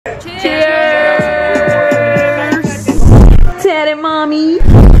Cheers! Teddy mommy.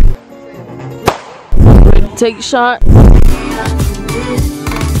 Take a shot.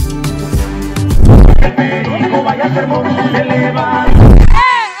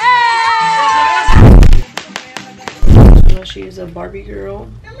 She is a Barbie girl.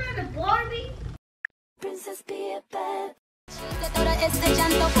 I'm not a Barbie. Princess be a bad.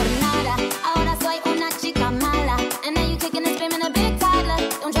 And now you kicking and screaming a big toddler.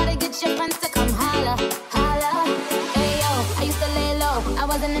 Don't try to get your friends to come holla, holla. Ayo, I used to lay low. I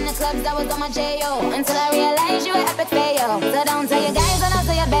wasn't in the clubs, I was on my J.O. Until I realized you were epic fail. So don't tell your guys, don't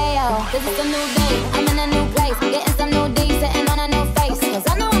tell your bayo. This is a new day, I'm in a new place. Getting some new D's, sitting on a new face. Cause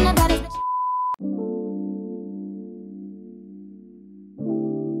I know I'm the baddest bitch.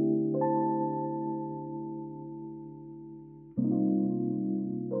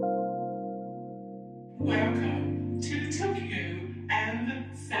 Welcome to Tokyo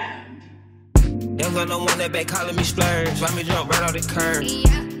and Sound. Young girl don't want that back calling me splurge. Why me jump right off the curb?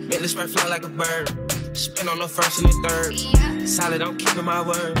 Make the spread fly like a bird. Spin on the first and the third. Solid, I'm keeping my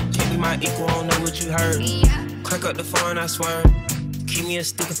word. Can't be my equal, I don't know what you heard. Crack up the phone, I swear. Keep me a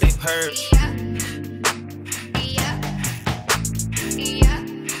stick if they purge.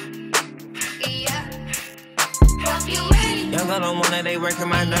 Young girl don't want that, they working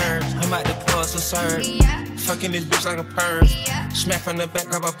my nerves. I'm out the pour some serve. Fucking this bitch like a perm. Smack from the back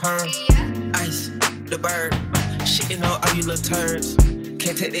of a perm. Ice, the bird. Shitting on all you little turds.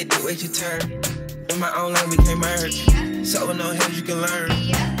 Can't take that dick, wait your turn. In my own lane we can merge. So with no hands you can learn.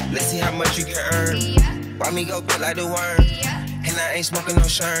 Let's see how much you can earn. Why me go big like the worm? And I ain't smoking no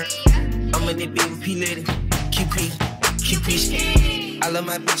shirt. I'm in it big with P Litty. QP, QP. I love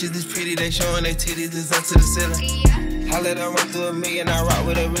my bitches, it's pretty. They showing their titties, it's up to the ceiling. I let her run through a million, I rock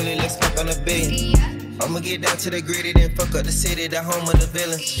with her really, let's fuck on a billion. I'ma get down to the gritty, then fuck up the city, the home of the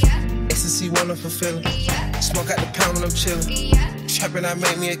villains. Ecstasy, wonderful feeling. Smoke out the pound when I'm chillin'. Trappin', I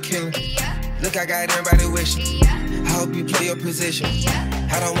make me a killer. Look, I got everybody wishing. I hope you play your position.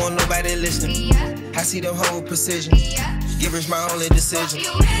 I don't want nobody listening. I see the whole precision. Givers my only decision.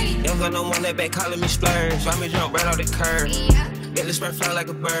 Young girl don't want that back calling me splurge. Why me jump right off the curb? Make the spread fly like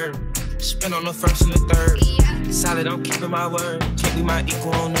a bird. Spin on the first and the third. Solid, I'm keeping my word. Can't be my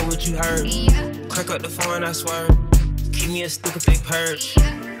equal, I don't know what you heard. Crack up the phone, I swear. Keep me a stick if they purge.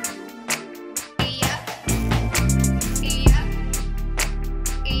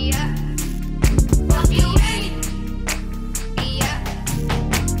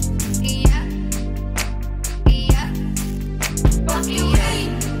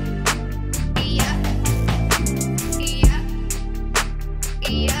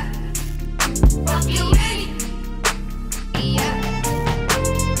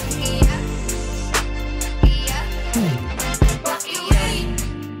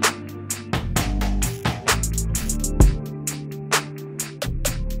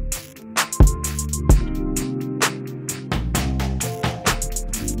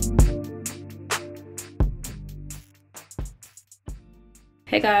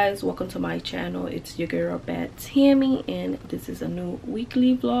 Hey guys, welcome to my channel. It's your girl Bad Tammy, and this is a new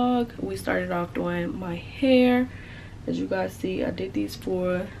weekly vlog. We started off doing my hair. As you guys see, I did these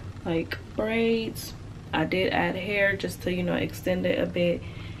for like braids. I did add hair just to, you know, extend it a bit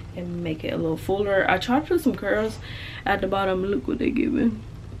and make it a little fuller. I tried to put some curls at the bottom. Look what they're giving.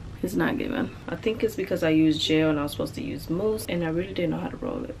 It's not giving. I think it's because I used gel and I was supposed to use mousse, and I really didn't know how to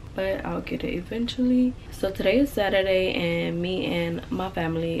roll it, but I'll get it eventually. So today is Saturday, and me and my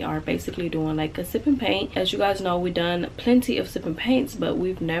family are basically doing like a sip and paint. As you guys know, we've done plenty of sip and paints, but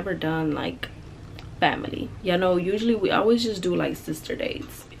we've never done like family. Y'all know, usually we always just do like sister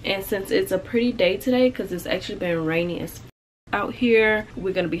dates. And since it's a pretty day today, because it's actually been raining as out here,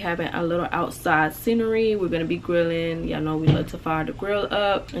 we're gonna be having a little outside scenery. We're gonna be grilling. Y'all know we love to fire the grill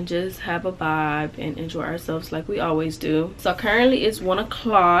up and just have a vibe and enjoy ourselves like we always do. So currently it's 1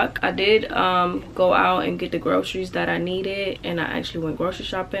 o'clock. I did go out and get the groceries that I needed, and I actually went grocery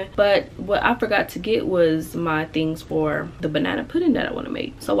shopping, but what I forgot to get was my things for the banana pudding that I want to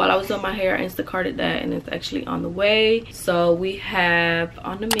make. So while I was on my hair, I Instacarted that, and it's actually on the way. So we have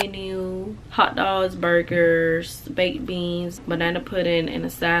on the menu hot dogs, burgers, baked beans, banana pudding, and a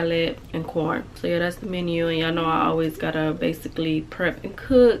salad and corn. So yeah, that's the menu, and y'all know I always gotta basically prep and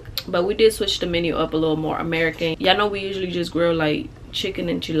cook, but we did switch the menu up a little more American. Y'all know we usually just grill like chicken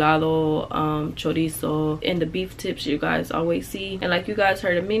enchilado, chorizo, and the beef tips you guys always see. And like you guys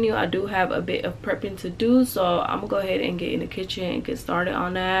heard the menu, I do have a bit of prepping to do, so I'm gonna go ahead and get in the kitchen and get started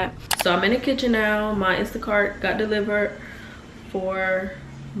on that. So I'm in the kitchen now. My Instacart got delivered for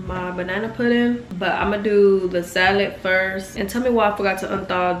my banana pudding, but I'm gonna do the salad first. And tell me why I forgot to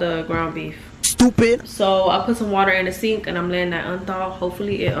unthaw the ground beef. Stupid. So I put some water in the sink and I'm letting that unthaw.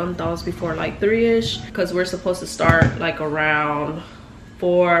 Hopefully it unthaws before like 3-ish, because we're supposed to start like around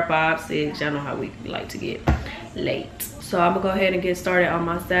 4, 5, 6. Y'all know how we like to get late. So I'm gonna go ahead and get started on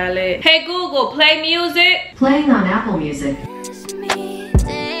my salad. Hey Google, play music. Playing on Apple Music. It's me,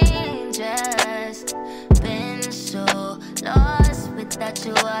 dangerous. Been so lost without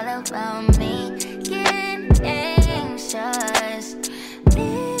you all around me. Getting anxious.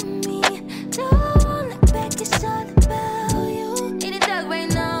 Leave me, don't look back, it's all about you. Need a dog right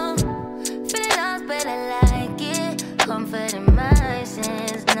now. Feeling lost, but I like it. Comfort in my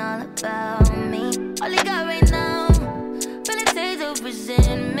sins, and all about me. All you got right now. Feeling taste of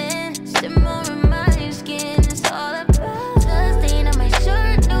resentment. Simmer in my skin, it's all about. Blood stain on my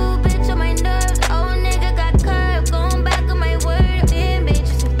shirt, new bitch on my nerves. Old nigga got curved, going back on my word. Damn bitch, you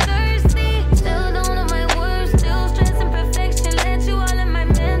so thirsty. Still don't know my words, still stressing perfection. Let you all in my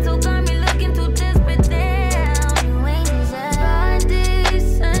mental, got me looking too desperate. Damn, you ain't deserve. Friday,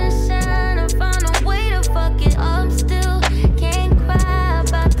 sunshine, I found a way to fuck it up still. Can't cry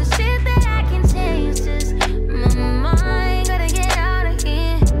about the shit that I can change. Just my mind, gotta get out of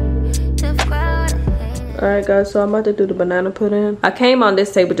here. The crowd, Alright guys, so I'm about to do the banana pudding. I came on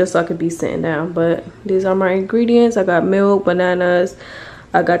this table just so I could be sitting down, but these are my ingredients. I got milk, bananas,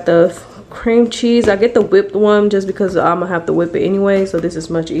 I got the cream cheese. I get the whipped one just because I'm gonna have to whip it anyway, so this is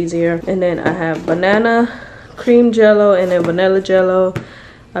much easier. And then I have banana, cream jello, and then vanilla jello.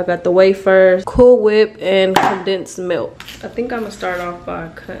 I got the wafers, Cool Whip, and condensed milk. I think I'm gonna start off by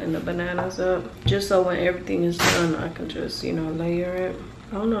cutting the bananas up, just so when everything is done I can just, you know, layer it.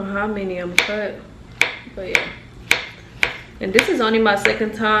 I don't know how many I'm gonna cut, but yeah. And this is only my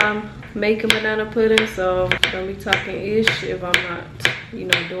second time making banana pudding, so I'm gonna be talking ish if I'm not, you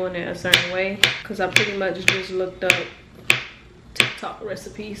know, doing it a certain way, because I pretty much just looked up TikTok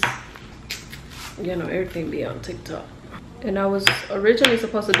recipes. You know, everything be on TikTok. And I was originally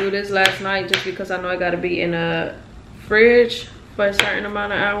supposed to do this last night just because I know I gotta be in a fridge for a certain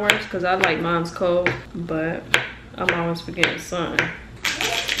amount of hours, because I like mine's cold, but I'm always forgetting something.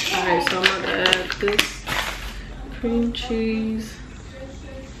 Alright, so I'm gonna add this cream cheese.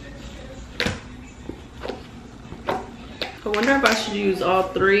 I wonder if I should use all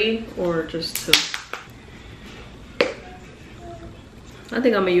 3 or just 2. I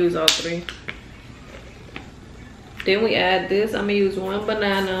think I'm gonna use all 3. Then we add this. I'm gonna use 1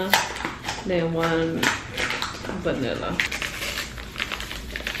 banana, then 1 vanilla.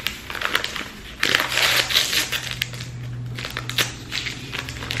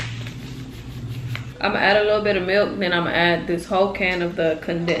 I'm gonna add a little bit of milk, then I'm gonna add this whole can of the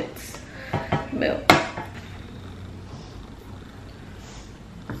condensed milk.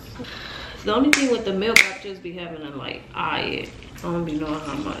 The only thing with the milk, I just be having to like eye it. I don't be knowing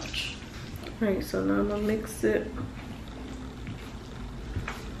how much. Alright, so now I'm gonna mix it.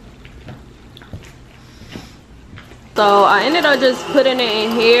 So I ended up just putting it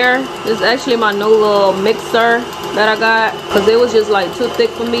in here. This is actually my new little mixer that I got, because it was just like too thick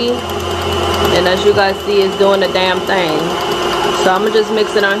for me. And as you guys see, it's doing the damn thing. So I'm gonna just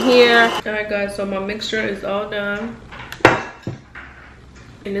mix it on here. Alright guys, so my mixture is all done.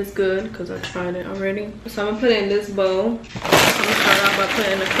 And it's good because I tried it already. So I'm gonna put it in this bowl. I'm gonna start off by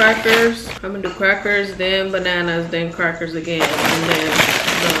putting the crackers. I'm gonna do crackers, then bananas, then crackers again, and then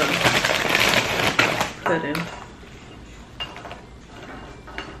the pudding.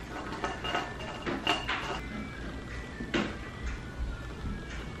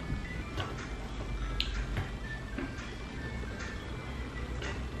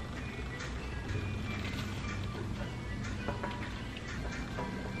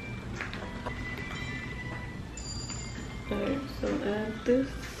 Alright, so add this.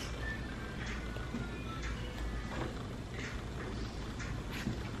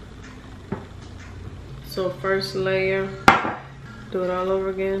 So first layer, do it all over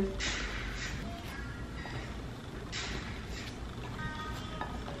again.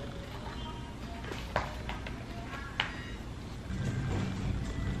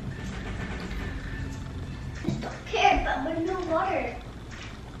 Okay, but with no water.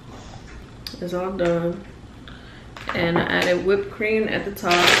 It's all done. And I added whipped cream at the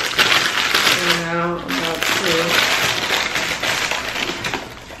top. And now I'm about to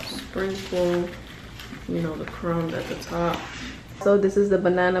sprinkle, you know, the crumbs at the top. So this is the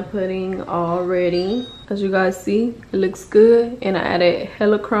banana pudding already. As you guys see, it looks good. And I added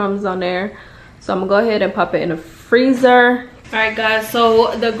hella crumbs on there. So I'm gonna go ahead and pop it in the freezer. All right guys,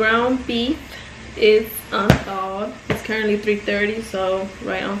 so the ground beef is unthawed. It's currently 3:30, so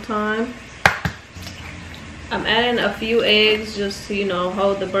right on time. I'm adding a few eggs just to, you know,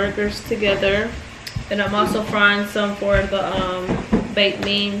 hold the burgers together. And I'm also frying some for the baked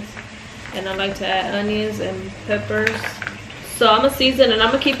beans. And I like to add onions and peppers. So I'm gonna season and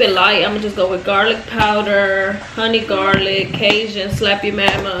I'm gonna keep it light. I'm gonna just go with garlic powder, honey garlic, Cajun, slap your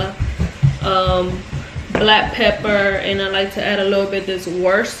mama, black pepper, and I like to add a little bit of this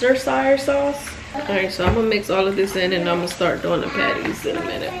Worcestershire sauce. Alright, so I'm gonna mix all of this in and I'm gonna start doing the patties in a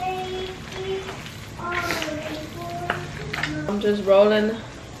minute. I'm just rolling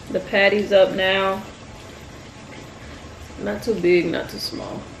the patties up now. Not too big, not too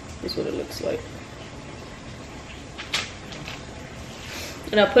small. That's what it looks like.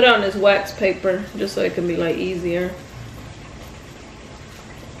 And I put it on this wax paper just so it can be like easier.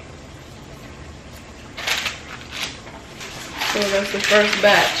 So that's the first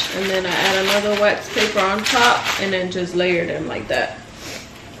batch, and then I add another wax paper on top and then just layer them like that.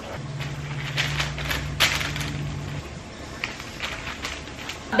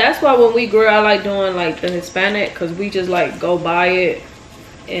 That's why when we grill, I like doing like the Hispanic, because we just like go buy it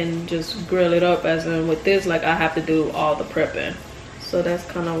and just grill it up. As in with this, like I have to do all the prepping. So that's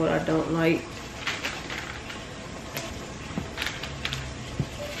kind of what I don't like.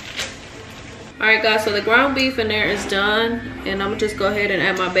 Alright guys, so the ground beef in there is done, and I'm gonna just go ahead and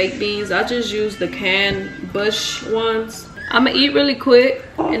add my baked beans. I just use the canned Bush ones. I'm gonna eat really quick,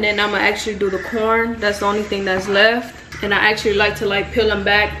 and then I'm gonna actually do the corn. That's the only thing that's left. And I actually like to like peel them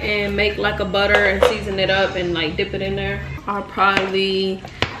back and make like a butter and season it up and like dip it in there. I'll probably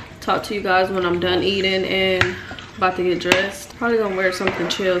talk to you guys when I'm done eating and about to get dressed. Probably gonna wear something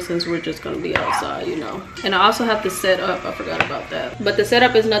chill since we're just gonna be outside, you know. And I also have to set up, I forgot about that. But the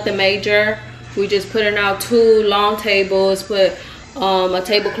setup is nothing major. We just putting out 2 long tables, put a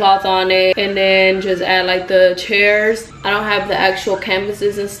tablecloth on it, and then just add like the chairs. I don't have the actual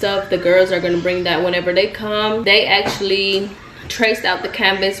canvases and stuff. The girls are gonna bring that whenever they come. They actually traced out the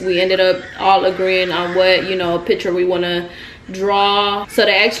canvas. We ended up all agreeing on what, you know, picture we want to draw. So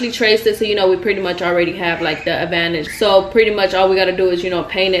they actually traced it, so you know we pretty much already have like the advantage. So pretty much all we got to do is, you know,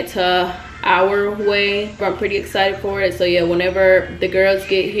 paint it to our way. I'm pretty excited for it. So yeah, whenever the girls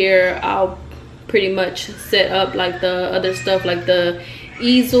get here, I'll pretty much set up like the other stuff, like the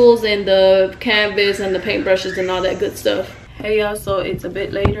easels and the canvas and the paintbrushes and all that good stuff. Hey y'all, so it's a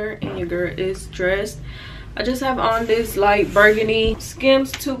bit later and your girl is dressed. I just have on this light burgundy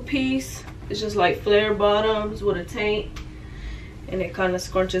Skims 2-piece. It's just like flare bottoms with a tank, and it kind of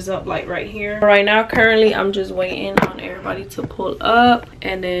scrunches up like right here. Right now currently I'm just waiting on everybody to pull up,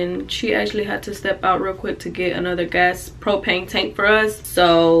 and then she actually had to step out real quick to get another gas propane tank for us.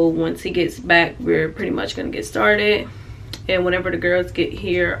 So once he gets back, we're pretty much gonna get started, and whenever the girls get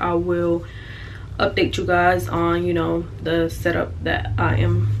here I will update you guys on, you know, the setup that I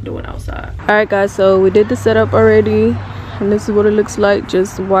am doing outside. All right guys, so we did the setup already, and this is what it looks like.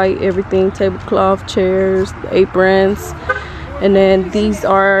 Just white everything, tablecloth, chairs, aprons. And then these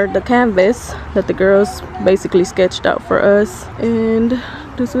are the canvas that the girls basically sketched out for us. And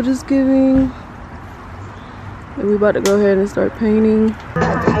this what it's giving. And we about to go ahead and start painting.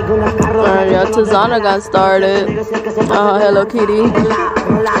 Alright y'all, Tizana got started. Hello Kitty.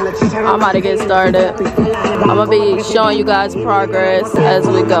 I'm about to get started. I'm gonna be showing you guys progress as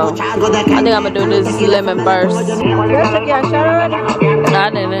we go. I think I'm gonna do this lemon first. I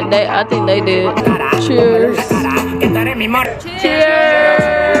didn't. I think they did. Cheers. Cheers. Cheers.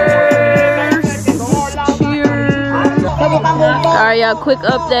 Alright y'all, quick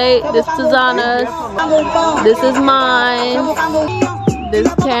update. This is Tizana's. This is mine. This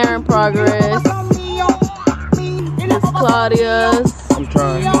is Karen progress. This is Claudia's. I'm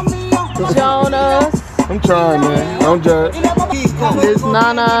trying. Jonas. I'm trying, man. Don't judge. This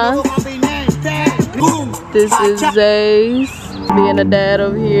Nana. This is Zay's. Being a dad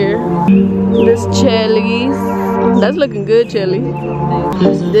over here. This Chelly's. That's looking good, Chelly.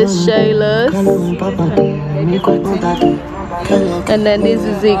 This Shayla's. And then this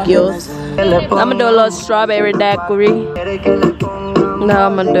is Ezekiel's. I'm gonna do a little strawberry daiquiri. No,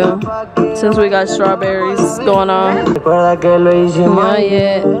 I'm gonna do. Since we got strawberries going on. Not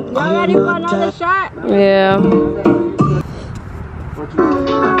yet. Ready for another shot? Yeah.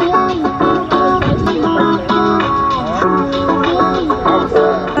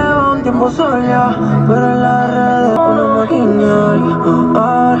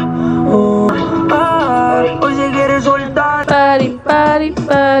 Party, party,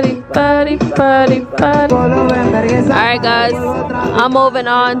 party, party, party, party. Alright guys, I'm moving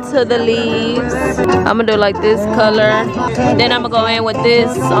on to the leaves. I'm gonna do like this color. Then I'm gonna go in with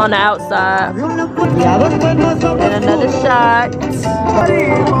this on the outside. And another shot.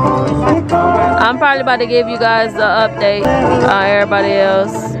 I'm probably about to give you guys the update on everybody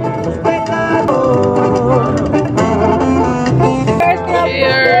else.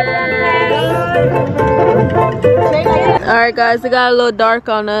 Alright guys, it got a little dark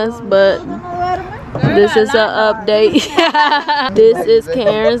on us, but this is an update. This is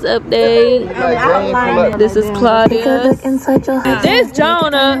Karen's update. This is Claudia. This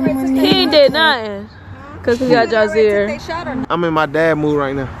Jonah, he ain't did nothing. Cause he got Jazeer. I'm in my dad mood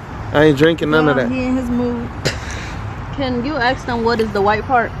right now. I ain't drinking none of that. He in his mood. Can you ask them what is the white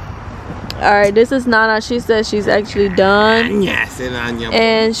part? Alright, this is Nana. She says she's actually done.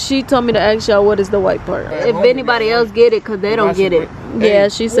 And she told me to ask y'all what is the white part. If anybody else get it, cause they don't get it. Yeah,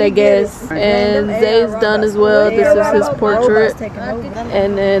 she said guess. And Zay's done as well. This is his portrait.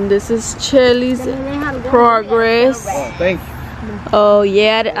 And then this is Chelly's progress. Thank you. Oh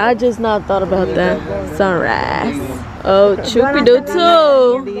yeah, I just not thought about that. Sunrise. Oh, Choopy do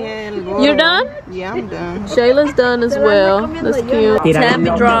too. You're done? Yeah, I'm done. Shayla's done as well. That's cute.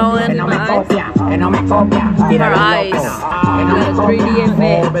 Tammy drawing her eyes. Got a 3D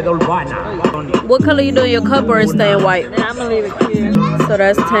effect. What color you doing your cup, or is staying white? I'm gonna leave it clear. So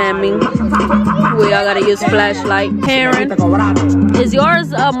that's Tammy. We all gotta use flashlight. Karen, is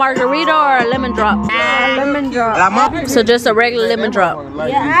yours a margarita or a lemon drop? Lemon drop. So just a regular lemon drop.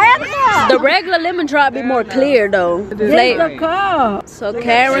 Yeah, The regular lemon drop be more clear though. So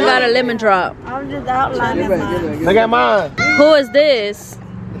Karen got a lemon drop. I'm just outlining mine. Look at mine. Who is this?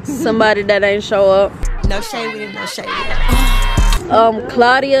 Somebody that ain't show up. No shade with it, no shade with it.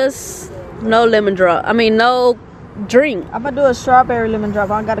 Claudia's no lemon drop. I mean no drink. I'm gonna do a strawberry lemon drop.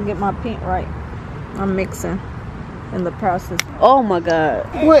 I gotta get my pink right. I'm mixing in the process. Oh my god.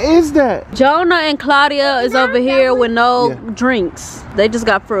 What is that? Jonah and Claudia is over here with no drinks. They just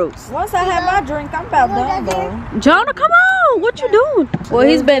got fruits. Once I have my drink, I'm about done though. Jonah, come on. What you doing? Well,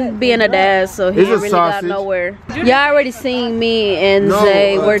 he's been being a dad, so he It's a ain't really got sausage. nowhere. Y'all already seen me and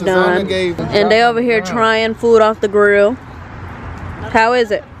Zay. We're done. And they over here trying food off the grill. How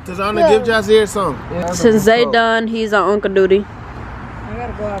is it? Tazana, give Jazeer some. Since Zay done, he's on uncle duty. I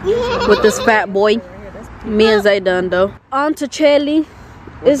gotta go out there. With this fat boy. Me and Zay done though. On to Chelly.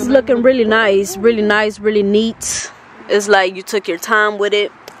 It's looking really nice, really neat. It's like you took your time with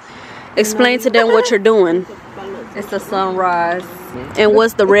it. Explain to them what you're doing. It's a sunrise. And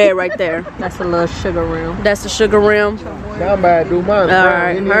what's the red right there? That's a little sugar rim. That's the sugar rim. Now I'm about to do mine.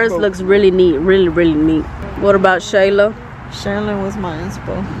 Alright, hers looks really neat, really neat. What about Shayla? Shannon was my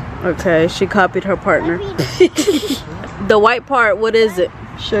inspo. Okay, she copied her partner. The white part, what is it?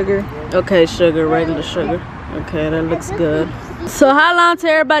 Sugar. Okay, sugar, regular sugar. Okay, that looks good. So how long till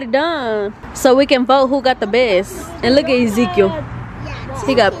everybody done? So we can vote who got the best. And look at Ezekiel.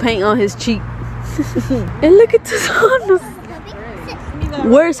 He got paint on his cheek. And look at Tazana's.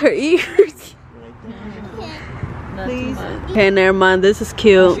 Where's her ears? Please. Okay, never mind. This is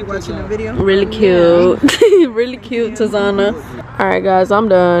cute. She watching the video? Really cute. Really cute, Tazana. Alright guys, I'm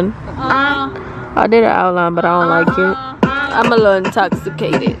done. I did an outline, but I don't like it. I'm a little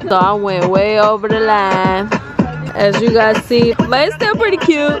intoxicated. So I went way over the line. As you guys see. But it's still pretty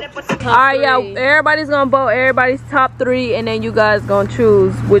cute. Alright, y'all. Everybody's gonna vote everybody's top 3. And then you guys gonna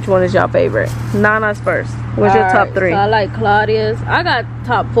choose which one is your favorite. Nana's first. What's your top 3? So I like Claudia's. I got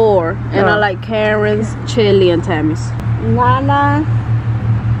top 4. And I like Karen's, Chelly, and Tammy's. Nana,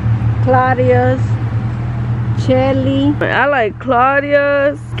 Claudia's, Chelly. I like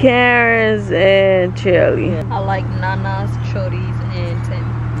Claudia's, Karen's, and Chelly. I like Nana's, Chodi's, and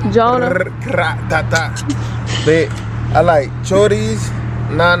Tammy. Jonah. I like Chodi's,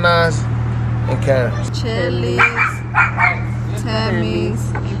 Nana's, and Karen's. Chelly's,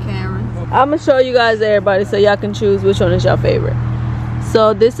 Tammy's, and Karen's. I'm gonna show you guys everybody so y'all can choose which one is your favorite.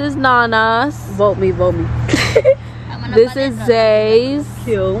 So this is Nana's. Vote me, vote me. This is Zay's.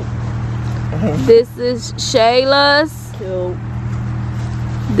 Cute. This is Shayla's. Cute.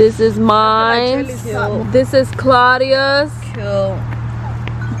 This is mine. This is Claudia's. Cute.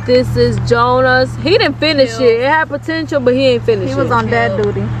 This is Jonah's. He didn't finish it. It had potential, but he ain't finished it. He was on dad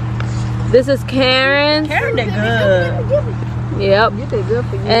duty. This is Karen's. Karen did good. Yep. You did good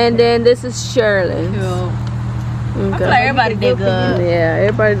for you. And then this is Shirley's. I Okay. feel like everybody did good. Yeah,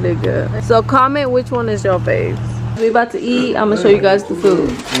 everybody did good. So comment which one is your fave. We about to eat. I'm gonna show you guys the food.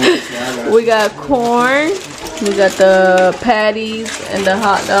 We got corn. We got the patties and the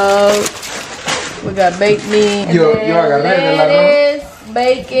hot dogs. We got baked meat. Yo, I got lettuce.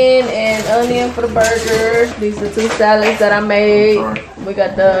 bacon and onion for the burger. These are 2 salads that I made. We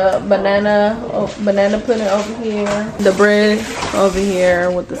got the banana pudding over here, the bread over here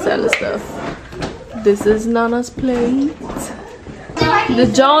with the salad stuff. This is Nana's plate. The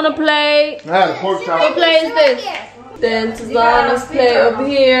Jonah plate. What plate is this? Then Tazana's plate over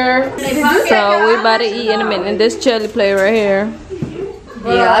here. So we about to eat in a minute. And this chili plate right here.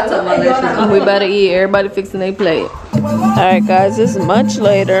 Yeah, I told my lesson. We about to eat. Everybody fixing their plate. Alright guys, it's much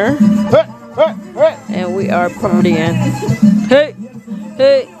later. And we are partying. Hey,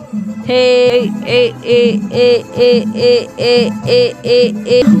 hey, hey, hey, hey, hey, hey, hey, hey, hey,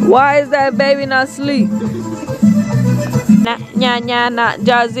 hey. Why is that baby not asleep? Nya nya nya na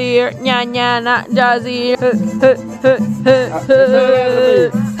Jazir, nya nya na Jazir.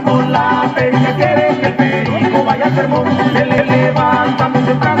 Hola, ella quiere que el perico vaya a sermón. Se le levanta muy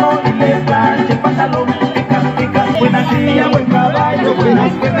temprano y le plancha el pantalón. Pica, pica, buena silla, buen caballo,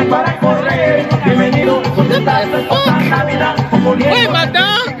 buenas piernas para correr. Bienvenido, ¿dónde estás? Esposa Navidad, como niño. ¡Hey,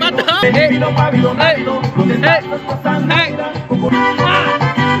 Matón! ¡Matón! Bienvenido, Pablo, Navidad, ¿dónde estás? Esposa Navidad, como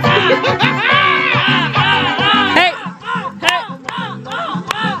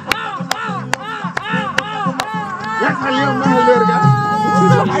Ya salió más verga.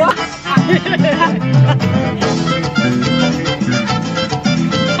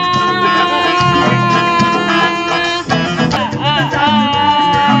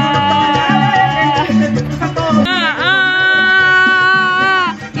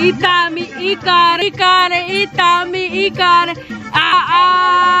 Itami, Ikare, Ikare, Itami, Ikare.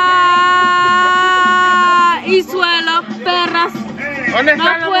 Y suelo, perras. ¿Dónde No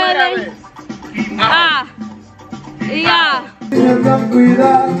está la mujer? pueden. Ya. Tengan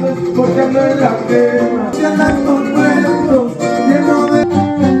cuidado porque no es la pena. Si andan con cuentos llenos de...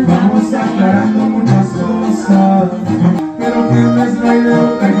 Vamos aclarando muchas cosas, pero que no es la idea.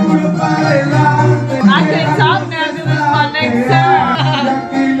 Tranquilo para adelante. I can't talk now because it's my next turn.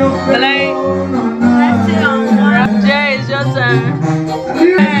 Tranquilo, Play. Jay, it's your turn.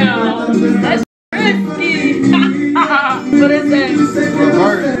 Damn, that's risky. What is that?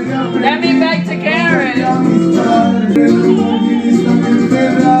 That means back to Karen.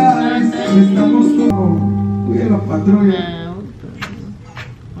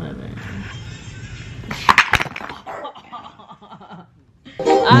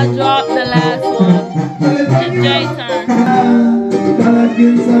 I dropped the last one. It's Jay's turn. Cada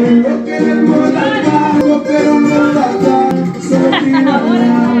quien sabe lo que le mola, pero no da. Solo tira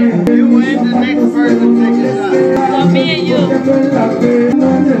You win the next person take it out. So me and you.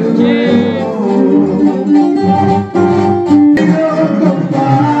 Cheers.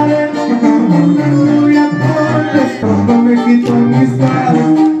 Me quito amistades,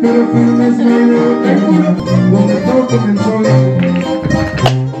 pero firmes me debo, te juro, donde todo comenzó.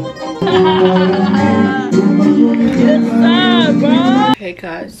 Hey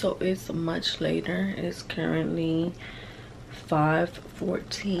guys, so it's much later. It's currently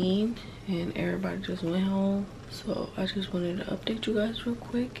 5:14 and everybody just went home. So I just wanted to update you guys real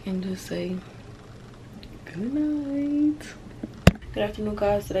quick and just say good night. Good afternoon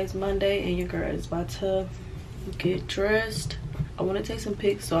guys, today's Monday and your girl is about to get dressed. I want to take some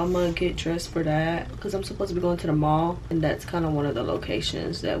pics, so I'm gonna get dressed for that because I'm supposed to be going to the mall and that's kind of one of the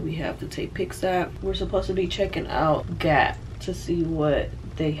locations that we have to take pics at. We're supposed to be checking out Gap to see what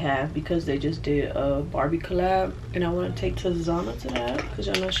they have because they just did a Barbie collab and I want to take Tazana to that because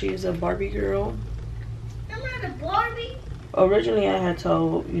y'all know she is a Barbie girl. I'm not a Barbie. Originally I had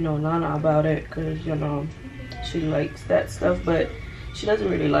told, you know, Nana about it because, you know, she likes that stuff, but she doesn't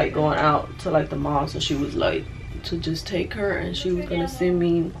really like going out to like the mall, so she was like to just take her and she was gonna send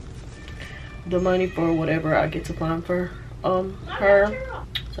me the money for whatever I get to plan for her.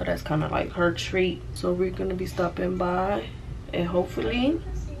 So that's kind of like her treat. So we're gonna be stopping by and hopefully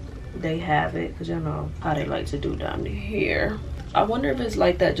they have it because you know how they like to do down here. I wonder if it's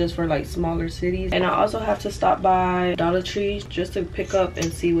like that just for like smaller cities. And I also have to stop by Dollar Tree just to pick up and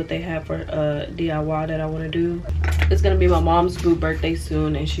see what they have for DIY that I want to do. It's gonna be my mom's boo birthday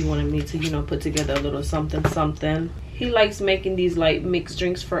soon and she wanted me to, you know, put together a little something something. He likes making these like mixed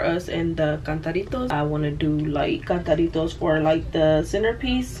drinks for us and the cantaritos. I want to do like cantaritos for like the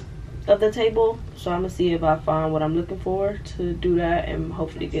centerpiece of the table, so I'm gonna see if I find what I'm looking for to do that and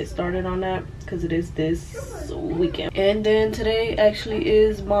hopefully get started on that because it is this weekend. And then today actually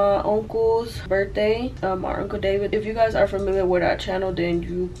is my uncle's birthday, our Uncle David. If you guys are familiar with our channel, then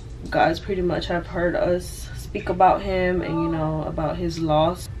you guys pretty much have heard us speak about him and, you know, about his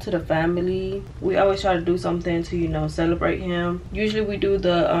loss to the family. We always try to do something to, you know, celebrate him. Usually we do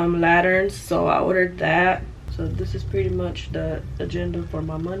the lanterns, so I ordered that. So this is pretty much the agenda for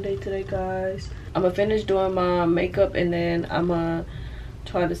my Monday today, guys. I'm gonna finish doing my makeup and then I'm gonna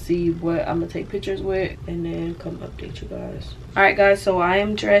try to see what I'm gonna take pictures with and then come update you guys. All right, guys, so I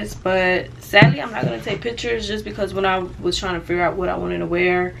am dressed, but sadly I'm not gonna take pictures just because when I was trying to figure out what I wanted to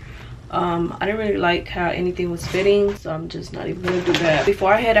wear, I didn't really like how anything was fitting, so I'm just not even gonna do that.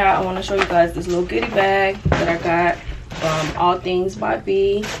 Before I head out, I want to show you guys this little goodie bag that I got from All Things by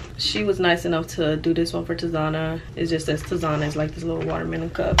B. She was nice enough to do this one for Tizana. It just says Tizana. It's like this little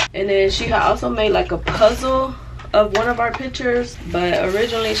watermelon cup. And then she had also made like a puzzle of one of our pictures, but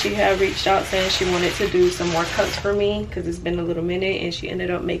originally she had reached out saying she wanted to do some more cups for me because it's been a little minute, and she ended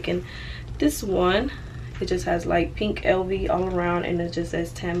up making this one. It just has like pink LV all around, and it just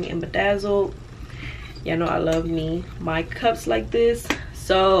says Tammy and Bedazzled. Y'all know I love me my cups like this.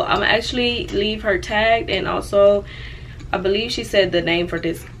 So I'm gonna actually leave her tagged, and also I believe she said the name for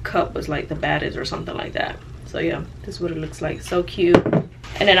this cup was like the baddest or something like that. So yeah, this is what it looks like. So cute.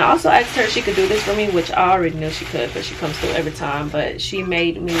 And then I also asked her if she could do this for me, which I already knew she could because she comes through every time. But she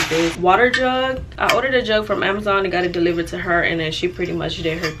made me this water jug. I ordered a jug from Amazon and got it delivered to her, and then she pretty much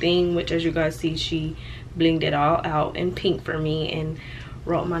did her thing, which as you guys see, she blinged it all out in pink for me and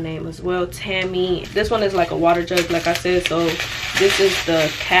wrote my name as well, Tammy. This one is like a water jug, like I said, so this is the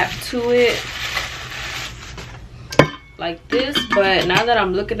cap to it, like this. But now that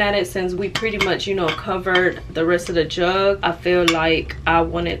I'm looking at it, since we pretty much, you know, covered the rest of the jug, I feel like I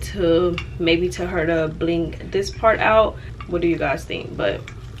wanted to maybe tell her to bling this part out. What do you guys think? But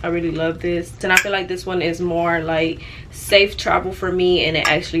I really love this, and I feel like this one is more like safe travel for me, and it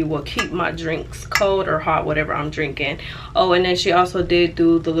actually will keep my drinks cold or hot, whatever I'm drinking. Oh, and then she also did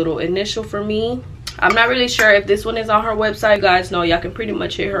do the little initial for me. I'm not really sure if this one is on her website. You guys know y'all can pretty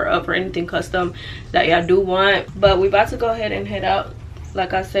much hit her up for anything custom that y'all do want. But we about to go ahead and head out.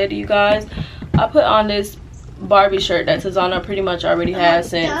 Like I said to you guys, I put on this Barbie shirt that Tizana pretty much already has,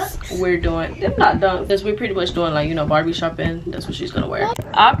 since we're doing, they're not done, since we're pretty much doing like, you know, Barbie shopping. That's what she's gonna wear.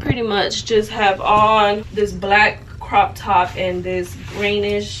 I pretty much just have on this black crop top and this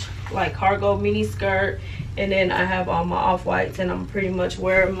greenish like cargo mini skirt, and then I have on my off-whites, and I'm pretty much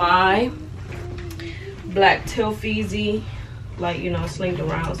wearing my black tail feezy, like, you know, slinged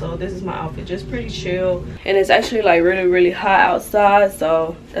around. So this is my outfit, just pretty chill, and it's actually like really hot outside,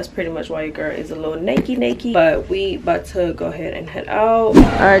 so that's pretty much why your girl is a little naked. But we about to go ahead and head out. All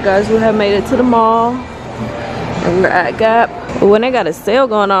right, guys, we have made it to the mall, and we're at Gap. When they got a sale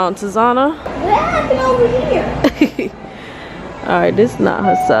going on, Tizana, What happened over here? all right, this is not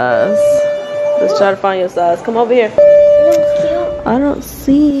her size. Let's try to find your size. Come over here. It looks cute. I don't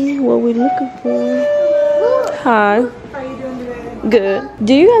see what we're looking for. Hi. How are you doing today? Good.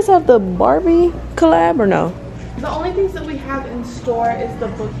 Do you guys have the Barbie collab or no? The only things that we have in store is the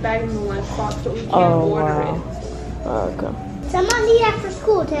book bag and the lunchbox, but we can't order it. Okay. Someone need after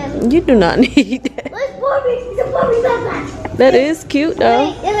school, Tammy. You do not need that. Let's Barbie. It's a Barbie backpack. That is cute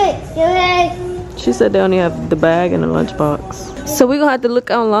though. Give it. She said they only have the bag and the lunchbox. So we're gonna have to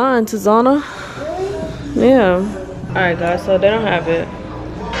look online, Tizana. Yeah. Alright, guys, so they don't have it.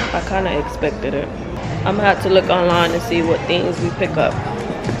 I kind of expected it. I'm gonna have to look online and see what things we pick up.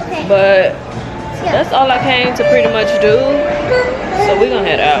 Okay. But that's all I came to pretty much do. So we're gonna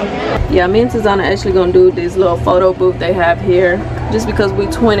head out. Yeah, me and Tizana actually gonna do this little photo booth they have here, just because we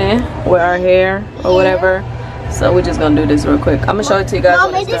 20 with our hair or whatever. So we're just gonna do this real quick. I'm gonna show it to you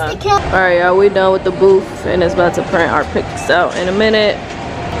guys when it's done. Alright, y'all, we done with the booth, and it's about to print our pics out in a minute.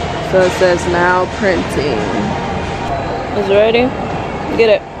 So it says now printing. Is it ready? Get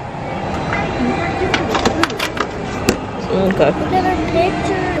it. Okay.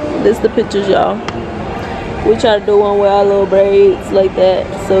 This is the pictures, y'all. We try to do one with our little braids like that.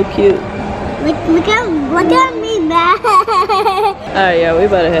 So cute. Look at me, man. Alright, yeah, we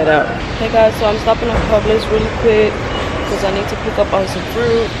better head out. Hey guys, so I'm stopping at Publix really quick because I need to pick up on some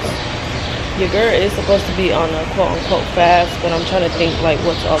fruits. Your girl is supposed to be on a quote-unquote fast, but I'm trying to think like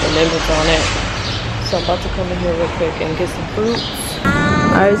what's all the limits on it. So I'm about to come in here real quick and get some fruits.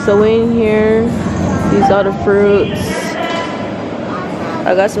 Alright, so we in here. These are the fruits.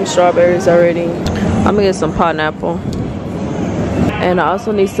 I got some strawberries already. I'm gonna get some pineapple. And I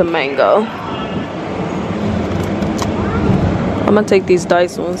also need some mango. I'm gonna take these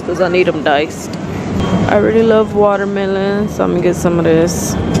diced ones because I need them diced. I really love watermelon, so I'm gonna get some of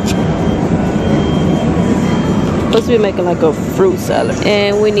this. Supposed to be making like a fruit salad.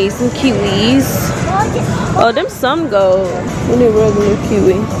 And we need some kiwis. Oh, them some gold. We need regular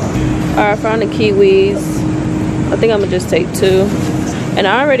kiwi. Alright, I found the kiwis. I think I'm gonna just take 2. And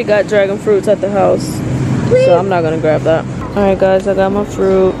I already got dragon fruits at the house, so I'm not gonna grab that. Alright guys, I got my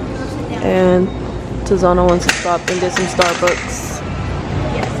fruit. And Tizana wants to stop and get some Starbucks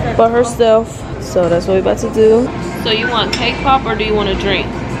for herself. So that's what we're about to do. So you want cake pop or do you want a drink?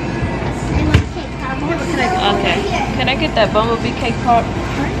 Okay. Can I get that bumblebee cake pop?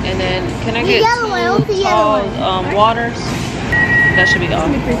 And then can I get 2 tall waters? That should be all.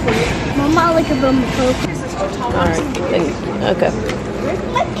 Mama, like a bumblebee. Alright, thank you. Okay.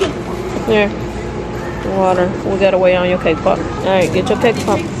 Here. Water. We gotta wait on your cake pop. Alright, get your cake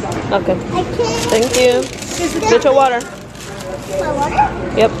pop. Okay. Thank you. Get your water. My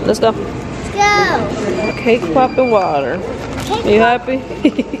water? Yep, let's go. Let's go. Cake pop and water. You happy?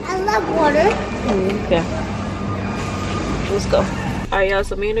 I love water. Okay. Let's go. Alright, y'all,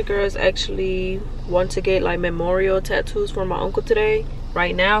 so me and the girls actually want to get like memorial tattoos for my uncle today.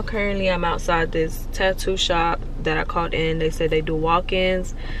 Right now, currently, I'm outside this tattoo shop that I called in. They said they do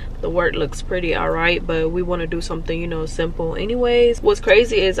walk-ins. The work looks pretty alright, but we want to do something, you know, simple anyways. What's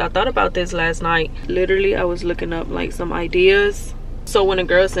crazy is I thought about this last night. Literally, I was looking up like some ideas. So when the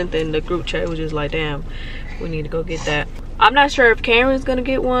girl sent in the group chat, it was just like, damn, we need to go get that. I'm not sure if Karen's gonna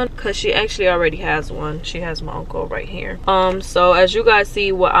get one because she actually already has one. She has my uncle right here. So as you guys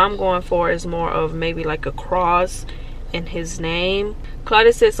see, what I'm going for is more of maybe like a cross in his name.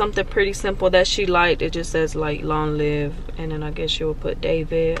 Claudia said something pretty simple that she liked. It just says like long live, and then I guess she will put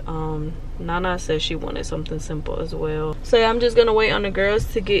David. Nana said she wanted something simple as well. So yeah, I'm just gonna wait on the girls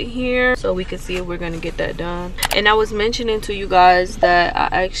to get here so we can see if we're gonna get that done. And I was mentioning to you guys that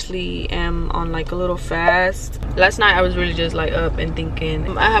I actually am on like a little fast. Last night I was really just like up and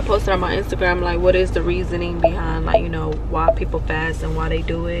thinking. I had posted on my Instagram like what is the reasoning behind like, you know, why people fast and why they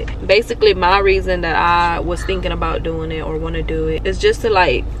do it. Basically my reason that I was thinking about doing it or want to do it is just to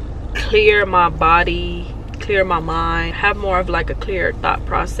like clear my body, clear my mind, have more of like a clear thought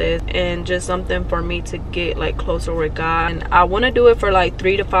process, and just something for me to get like closer with God. And I want to do it for like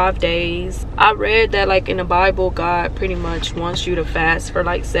 3 to 5 days. I read that like in the Bible, God pretty much wants you to fast for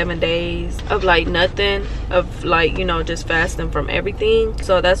like 7 days of like nothing, of like, you know, just fasting from everything.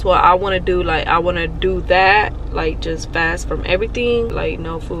 So that's what I want to do. Like I want to do that, like just fast from everything, like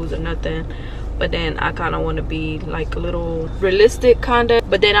no foods or nothing. But then I kind of want to be like a little realistic kind of.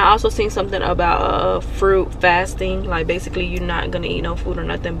 But then I also seen something about fruit fasting. Like basically you're not gonna eat no food or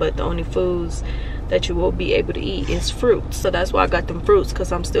nothing, but the only foods that you will be able to eat is fruit. So that's why I got them fruits,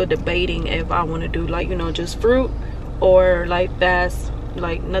 because I'm still debating if I want to do like, you know, just fruit or like fast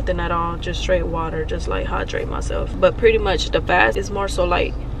like nothing at all, just straight water, just like hydrate myself. But pretty much the fast is more so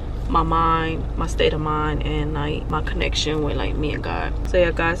like my mind, my state of mind, and like my connection with like me and God. So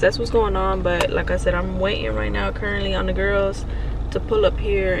yeah guys, that's what's going on. But like I said, I'm waiting right now currently on the girls to pull up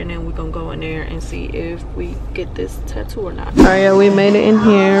here, and then we're gonna go in there and see if we get this tattoo or not. All right, yeah, we made it in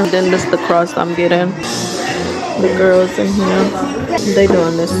here. Then this is the cross I'm getting. The girls in here, they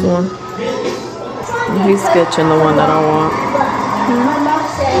doing this one. He's sketching the one that I want.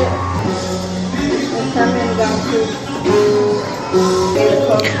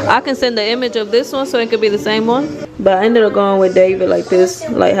 I can send the image of this one so it could be the same one, but I ended up going with David like this,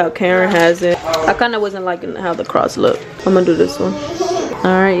 like how Karen has it. I kind of wasn't liking how the cross looked. I'm gonna do this one.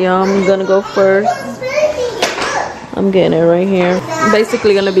 All right, y'all, I'm gonna go first. I'm getting it right here.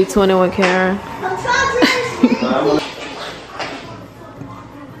 Basically gonna be 21 Karen.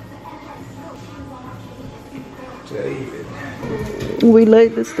 We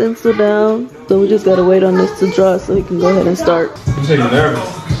laid the stencil down, so we just gotta wait on this to dry so he can go ahead and start. You say you're nervous?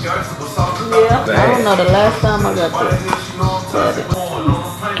 Yeah, I don't know the last time I got this.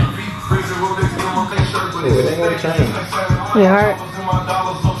 It ain't gonna change. Your heart?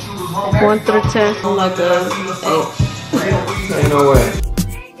 1 through 10. I'm like a 8. Ain't no way.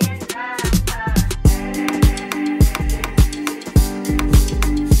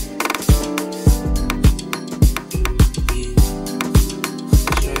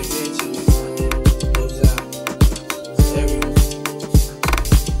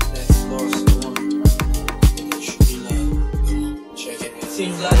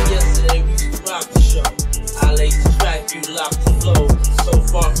 Seems like yesterday we used to rock the show. I laid the track, you locked the flow. So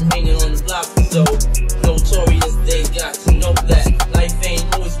far from hanging on the block, so notorious, they got to know that life ain't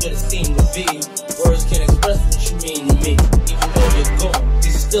always what it seemed to be. Words can't express what you mean to me. Even though you're gone,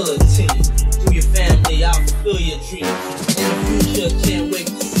 we still a team. Through your family, I'll fulfill your dreams. In the future, can't wait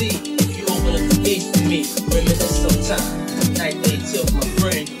to see if you open up the gates for me. Reminisce sometime. Night they took my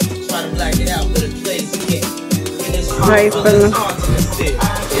friend. Try to black it out, but it plays again. Right, fella.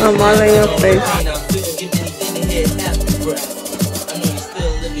 I'm all in your face.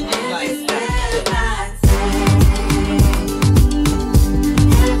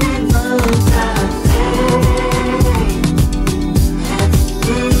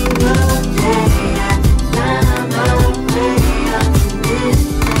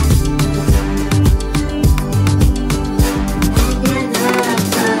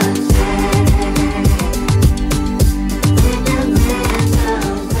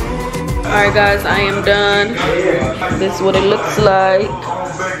 Alright guys, I am done. This is what it looks like.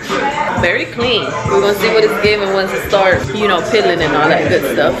 Very clean. We're gonna see what it's giving once it starts, you know, peeling and all that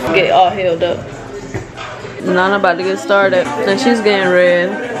good stuff. Get all healed up. Nana about to get started. And she's getting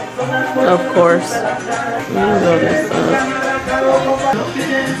red. Of course. You know this stuff.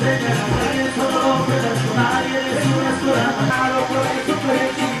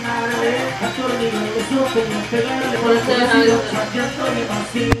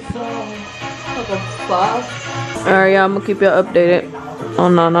 Alright, y'all, I'm gonna keep y'all updated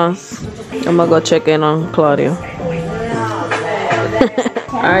on Nana's. I'm gonna go check in on Claudia.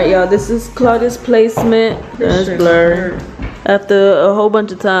 Alright, y'all, this is Claudia's placement. That's blurred. After a whole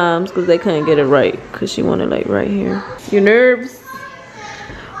bunch of times, because they couldn't get it right. Because she wanted like right here. Your nerves?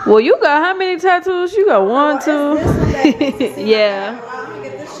 Well, you got how many tattoos? You got 1, 2? Yeah.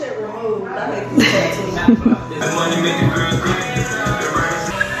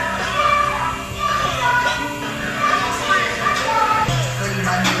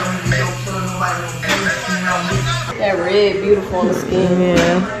 That red, beautiful on the skin.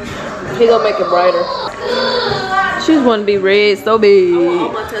 Yeah. He gonna make it brighter. She just wanna be red so big.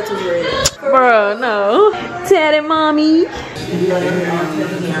 All my tattoos red. Bruh, no. Tatted mommy.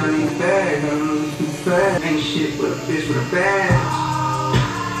 Ain't shit but a fish with a bag.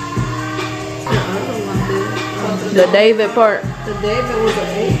 The David part. The David was an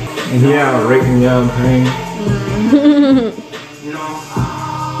 8. And he out raking y'all in pain.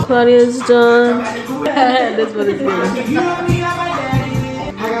 Claudia's done. This what it's doing.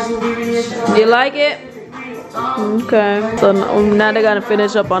 You like it? Okay. So now they gotta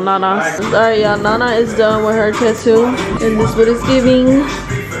finish up on Nana's. Alright, y'all. Nana is done with her tattoo. And this what it's giving.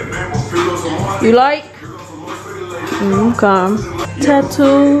 You like? Okay.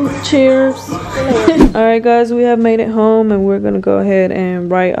 Tattoo. Cheers. Alright guys, we have made it home and we're gonna go ahead and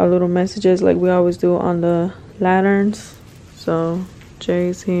write our little messages like we always do on the lanterns. So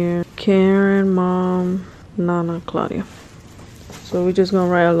Jay's here, Karen, Mom, Nana, Claudia. So we're just gonna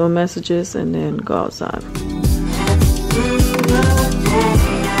write our little messages and then go outside.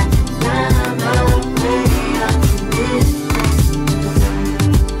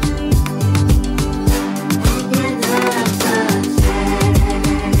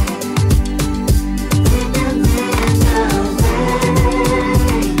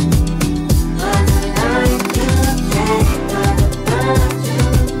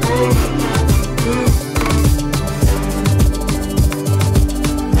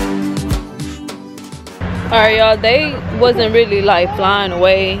 Alright y'all, they wasn't really like flying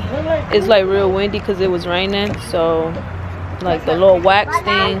away. It's like real windy because it was raining, so like the little wax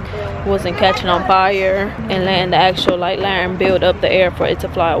thing wasn't catching on fire and letting the actual light lantern build up the air for it to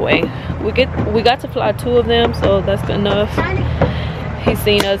fly away. We got to fly 2 of them, so that's good enough. He's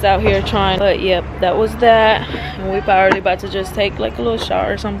seen us out here trying, but yep, that was that. And we probably about to just take like a little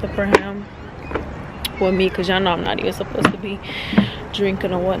shower or something for him. With me, because y'all know I'm not even supposed to be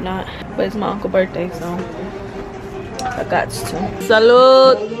drinking or whatnot, but it's my uncle's birthday, so I got to.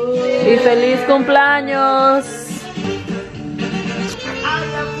 Salud y feliz cumpleaños.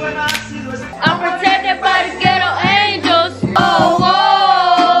 I'm protected by the ghetto angels. Oh,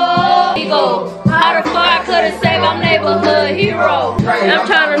 whoa. How the fuck I could've saved my neighborhood hero? I'm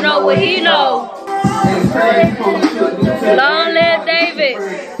trying to know what he know. Long live David.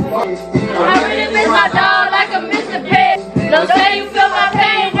 I really miss my dog like I miss the pet. Don't say you feel my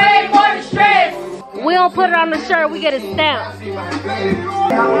pain way more than stress. We don't put it on the shirt, we get a stamp. I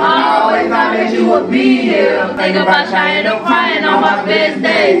always thought that you would be here. Think about trying to crying on my best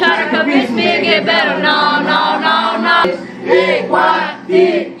day. Try to convince me to get better. No, no, no, no. Hey, why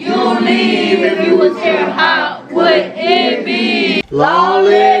did you leave? If you was here, how would it be? Long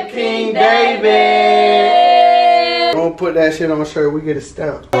live King David. Don't put that shit on a shirt, we get a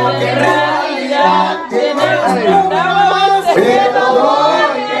stamp.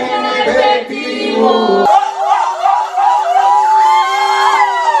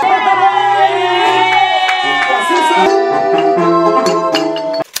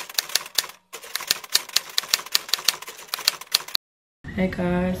 Hey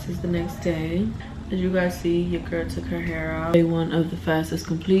guys, it's the next day. As you guys see, your girl took her hair out. Day 1 of the fast is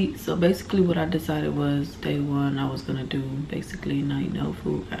complete. So basically what I decided was day 1 I was gonna do basically no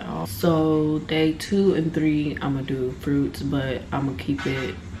food at all. So day 2 and 3 I'm gonna do fruits, but I'm gonna keep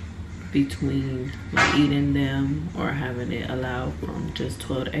it between like eating them or having it allowed from just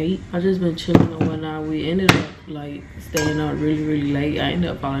 12 to 8. I just been chilling and whatnot. We ended up like staying up really late. I ended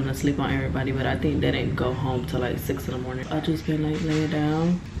up falling asleep on everybody, but I think they didn't go home till like 6 in the morning. I just been like laying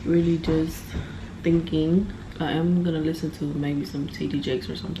down, really just thinking I am gonna listen to maybe some TD Jakes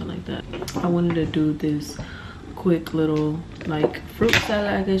or something like that. I wanted to do this quick little like fruit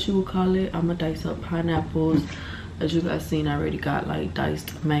salad, I guess you would call it. I'm gonna dice up pineapples. As you guys seen, I already got like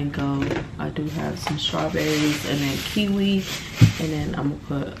diced mango. I do have some strawberries and then kiwi, and then I'm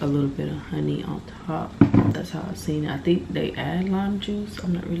gonna put a little bit of honey on top. That's how I've seen it. I think they add lime juice,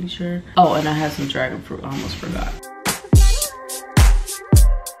 I'm not really sure. Oh, and I have some dragon fruit, I almost forgot.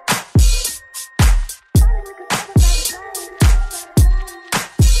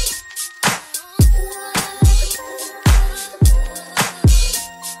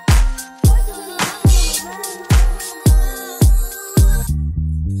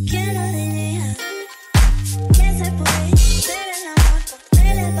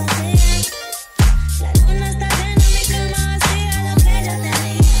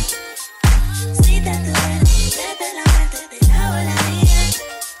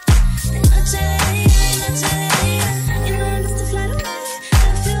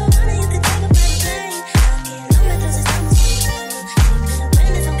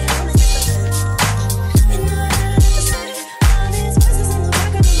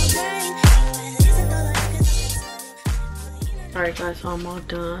 Alright guys, so I'm all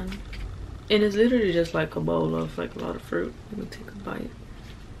done. And it's literally just like a bowl of like a lot of fruit. Let me take a bite.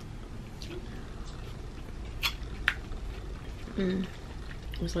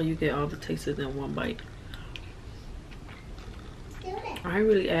 So you get all the tastes in one bite. I didn't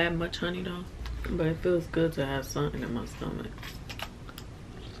really add much honey though, but it feels good to have something in my stomach.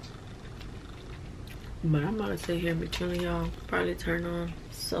 But I'm about to sit here and be chilling, y'all. Probably turn on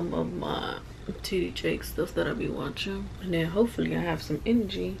some of my TD Jakes stuff that I be watching, and then hopefully I have some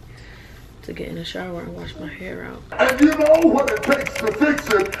energy to get in the shower and wash my hair out. And you know what it takes to fix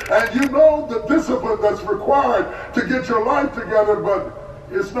it, and you know the discipline that's required to get your life together, but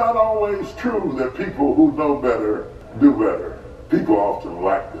it's not always true that people who know better do better. People often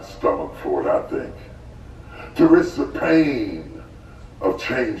lack the stomach for it, I think, to risk the pain of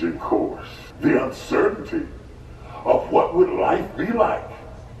changing course, the uncertainty of what would life be like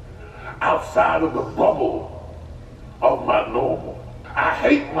outside of the bubble of my normal. I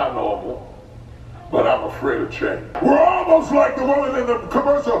hate my normal, but I'm afraid of change. We're almost like the woman in the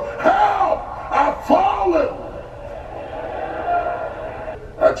commercial, help, I've fallen.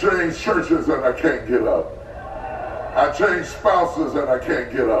 I changed churches and I can't get up. I changed spouses and I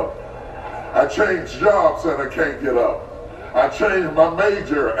can't get up. I changed jobs and I can't get up. I changed my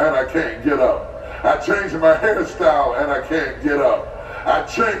major and I can't get up. I changed my hairstyle and I can't get up. I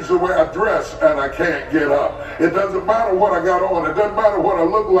changed the way I dress and I can't get up. It doesn't matter what I got on. It doesn't matter what I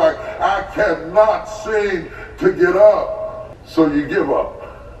look like. I cannot seem to get up. So you give up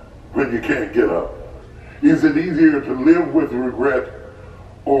when you can't get up. Is it easier to live with regret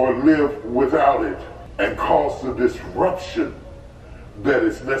or live without it and cause the disruption that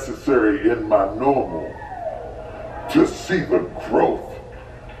is necessary in my normal to see the growth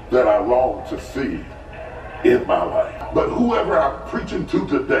that I long to see in my life? But whoever I'm preaching to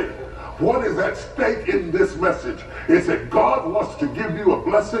today, what is at stake in this message is that God wants to give you a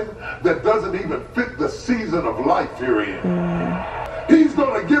blessing that doesn't even fit the season of life you're in. He's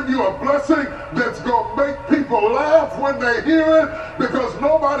going to give you a blessing that's going to make people laugh when they hear it, because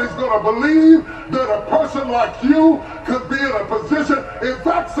nobody's going to believe that a person like you could be in a position. In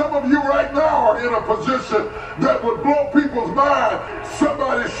fact, some of you right now are in a position that would blow people's mind.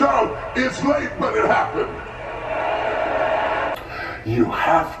 Somebody shout, it's late, but it happened. You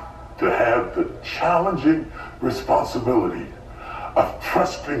have to have the challenging responsibility of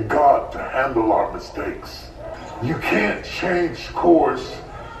trusting God to handle our mistakes. You can't change course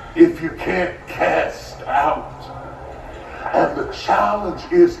if you can't cast out. And the challenge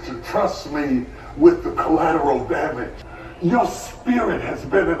is to trust me with the collateral damage. Your spirit has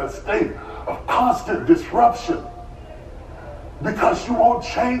been in a state of constant disruption because you won't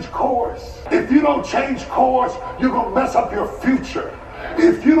change course. If you don't change course, you're going to mess up your future.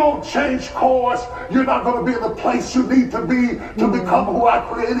 If you don't change course, you're not going to be in the place you need to be to become who I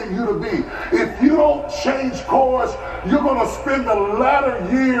created you to be. If you don't change course, you're going to spend the latter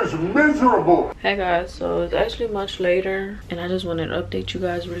years miserable. Hey guys, so it's actually much later, and I just wanted to update you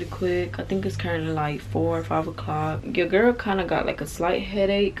guys really quick. I think it's currently like 4 or 5 o'clock. Your girl kind of got like a slight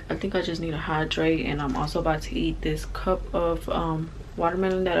headache. I think I just need to hydrate, and I'm also about to eat this cup of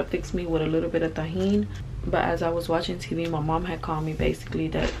watermelon that I fixed me with a little bit of tahini. But as I was watching TV, my mom had called me basically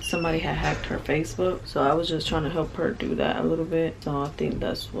that somebody had hacked her Facebook. So I was just trying to help her do that a little bit. So I think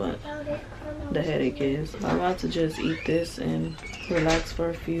that's what the headache is. I'm about to just eat this and relax for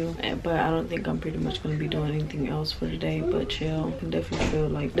a few. But I don't think I'm pretty much going to be doing anything else for today but chill. I can definitely feel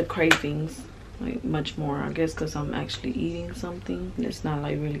like the cravings like much more, I guess, because I'm actually eating something. It's not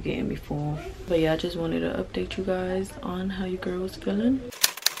like really getting me full. But yeah, I just wanted to update you guys on how your girl was feeling.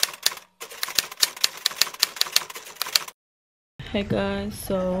 Hey guys,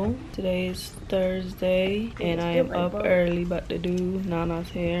 so today is Thursday and I am up early about to do Nana's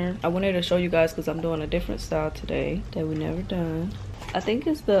hair. I wanted to show you guys because I'm doing a different style today that we never done. I think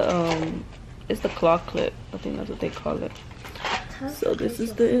it's the claw clip. I think that's what they call it. So this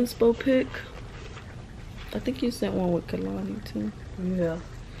is the inspo pic. I think you sent one with Kalani too. Yeah,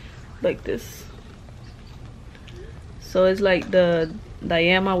 like this. So it's like the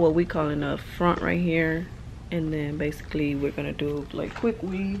diamond, what we call in the front right here, and then basically we're gonna do like quick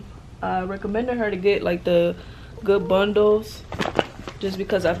weave. I recommended her to get like the good bundles, just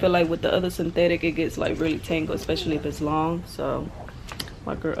because I feel like with the other synthetic it gets like really tangled, especially if it's long. So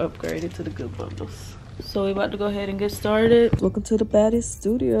my girl upgraded to the good bundles. So we're about to go ahead and get started. Welcome to the baddest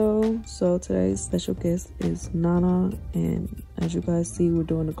studio. So today's special guest is Nana, and as you guys see, we're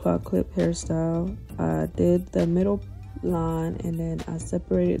doing the claw clip hairstyle. I did the middle line and then I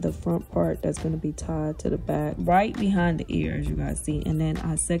separated the front part that's going to be tied to the back right behind the ear, as you guys see, and then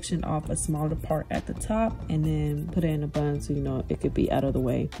I sectioned off a smaller part at the top and then put it in a bun so you know it could be out of the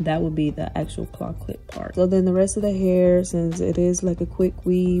way. That would be the actual claw clip part. So then the rest of the hair, since it is like a quick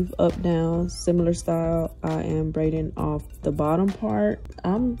weave up down similar style, I am braiding off the bottom part.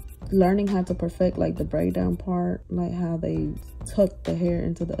 I'm learning how to perfect like the braid down part, like how they tuck the hair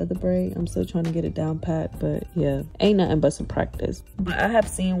into the other braid. I'm still trying to get it down pat, but yeah, ain't nothing but some practice. But I have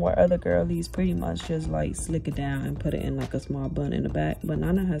seen where other girlies pretty much just like slick it down and put it in like a small bun in the back, but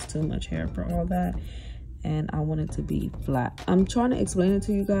Nana has too much hair for all that and I want it to be flat. I'm trying to explain it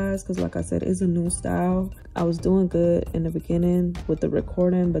to you guys because like I said, it's a new style. I was doing good in the beginning with the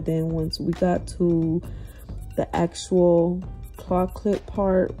recording, but then once we got to the actual claw clip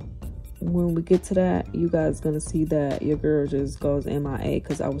part, when we get to that, you guys gonna see that your girl just goes MIA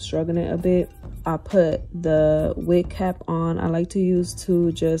because I was struggling it a bit. I put the wig cap on. I like to use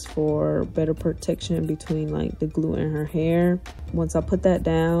two just for better protection between like the glue and her hair. Once I put that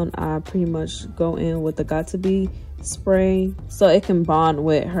down, I pretty much go in with the Got To Be spray so it can bond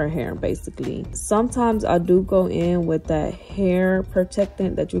with her hair basically. Sometimes I do go in with that hair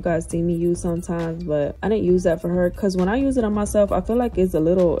protectant that you guys see me use sometimes, but I didn't use that for her because when I use it on myself, I feel like it's a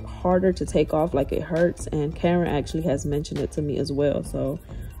little harder to take off, like it hurts, and Karen actually has mentioned it to me as well, so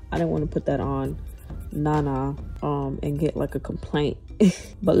I didn't want to put that on Nana and get like a complaint.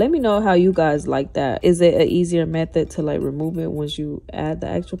 But let me know how you guys like that. Is it an easier method to like remove it once you add the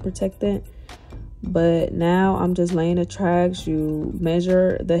actual protectant? But now I'm just laying the tracks. You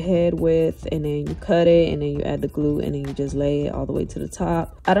measure the head width and then you cut it and then you add the glue and then you just lay it all the way to the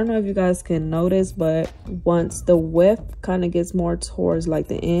top. I don't know if you guys can notice, but once the width kind of gets more towards like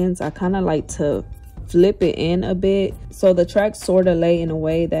the ends, I kind of like to flip it in a bit so the tracks sort of lay in a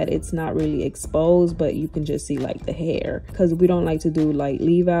way that it's not really exposed, but you can just see like the hair, because we don't like to do like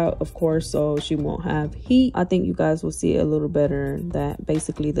leave out, of course, so she won't have heat. I think you guys will see it a little better that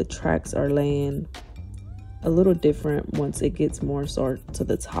basically the tracks are laying a little different once it gets more sort to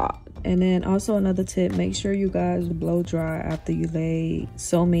the top. And then also another tip, make sure you guys blow dry after you lay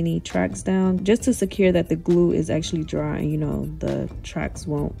so many tracks down, just to secure that the glue is actually dry and you know the tracks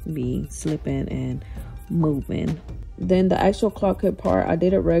won't be slipping and moving. Then the actual claw clip part, I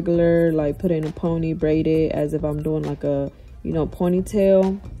did it regular, like put it in a pony, braid it as if I'm doing like a, you know,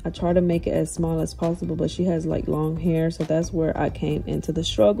 ponytail. I try to make it as small as possible, but she has like long hair, so that's where I came into the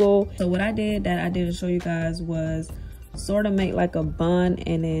struggle. So what I did that I didn't show you guys was sort of make like a bun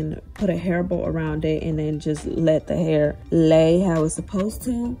and then put a hair bow around it and then just let the hair lay how it's supposed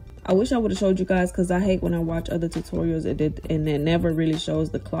to. I wish I would have showed you guys because I hate when I watch other tutorials and it never really shows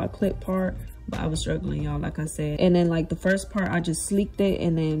the claw clip part, but I was struggling, y'all, like I said. And then like the first part, I just sleeked it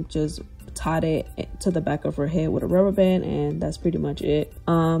and then just tied it to the back of her head with a rubber band, and that's pretty much it.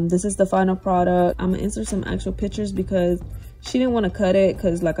 This is the final product. I'm gonna insert some actual pictures because she didn't want to cut it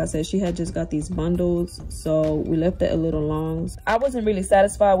because like I said, she had just got these bundles, so we left it a little long. I wasn't really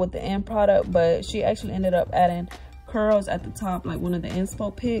satisfied with the end product, but she actually ended up adding curls at the top like one of the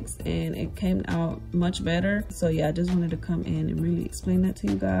inspo pics, and it came out much better. So yeah, I just wanted to come in and really explain that to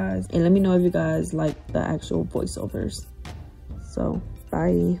you guys, and let me know if you guys like the actual voiceovers. So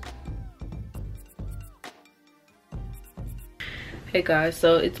bye. Hey guys,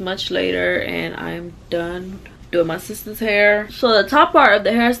 so it's much later and I'm done doing my sister's hair. So the top part of the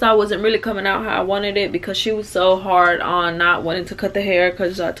hairstyle wasn't really coming out how I wanted it because she was so hard on not wanting to cut the hair,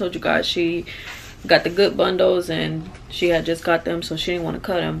 because I told you guys she got the good bundles, and she had just got them, so she didn't want to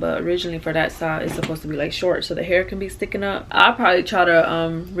cut them. But originally for that style, it's supposed to be like short, so the hair can be sticking up. I'll probably try to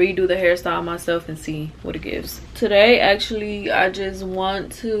redo the hairstyle myself and see what it gives. Today, actually, I just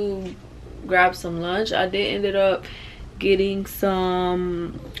want to grab some lunch. I did ended up getting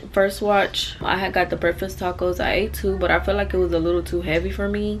some First Watch. I had got the breakfast tacos. I ate 2, but I feel like it was a little too heavy for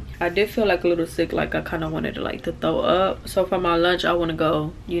me. I did feel like a little sick, like I kind of wanted to throw up. So for my lunch, I want to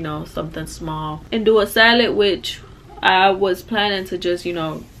go, you know, something small and do a salad, which I was planning to just, you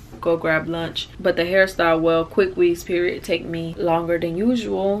know, go grab lunch. But the hairstyle, well, quick weeks period take me longer than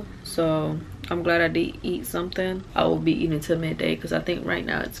usual, so I'm glad I did eat something. I will be eating till midday because I think right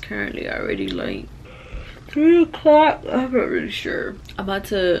now it's currently already like 3 o'clock. I'm not really sure. I'm about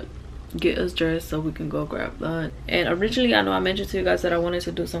to get us dressed so we can go grab lunch. And originally, I know I mentioned to you guys that I wanted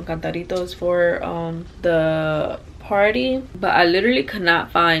to do some cantaritos for the party, but I literally could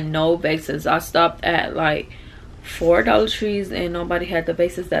not find no vases. I stopped at like 4 Dollar Trees and nobody had the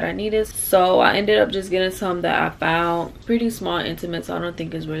vases that I needed, so I ended up just getting some that I found pretty small, intimate, so I don't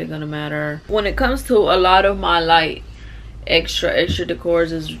think it's really gonna matter. When it comes to a lot of my like extra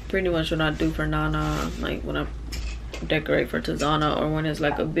decors is pretty much what I do for Nana, like when I decorate for Tazana or when it's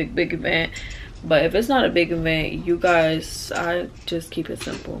like a big event. But if it's not a big event, you guys, I just keep it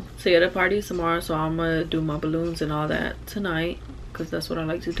simple. So yeah, the party is tomorrow, so I'm gonna do my balloons and all that tonight because that's what I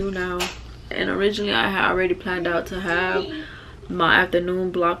like to do now. And originally I had already planned out to have my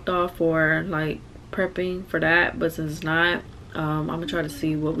afternoon blocked off for like prepping for that, but since it's not, I'm gonna try to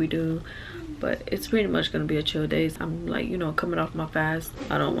see what we do. But it's pretty much gonna be a chill day. I'm like, you know, coming off my fast.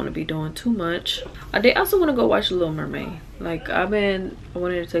 I don't want to be doing too much. I did also want to go watch The Little Mermaid. Like I wanted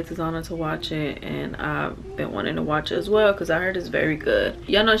to take Tazana to watch it, and I've been wanting to watch it as well because I heard it's very good.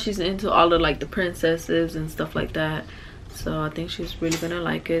 Y'all know she's into all of like the princesses and stuff like that, so I think she's really gonna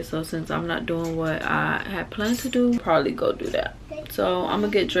like it. So since I'm not doing what I had planned to do, probably go do that. So I'm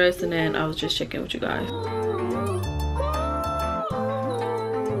gonna get dressed and then I was just checking with you guys.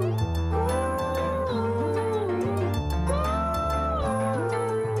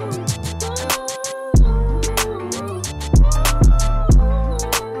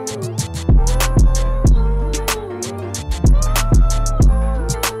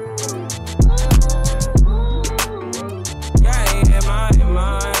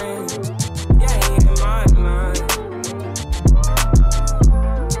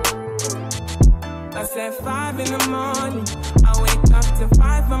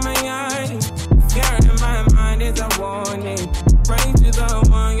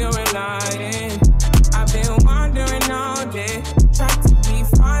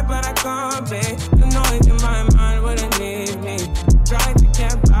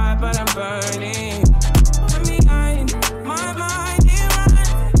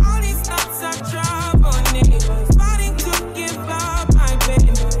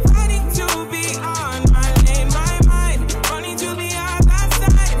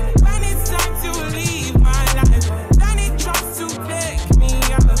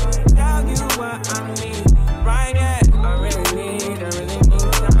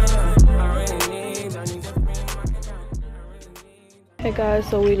 Hey guys,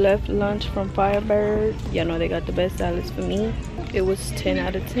 so we left lunch from Firebird. Y'all know they got the best salads for me. It was 10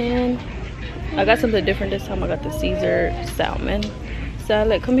 out of 10. I got something different this time. I got the Caesar salmon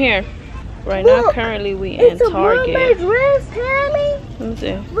salad. Come here. Right now, currently we in Target. It's a dress, Tammy. Let me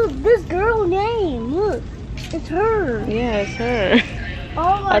see. Look, this girl name. Look, it's her. Yeah, it's her.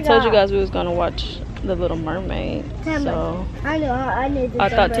 Oh my I told you God. guys we was gonna watch The Little Mermaid. Tammy, So I know. I need. I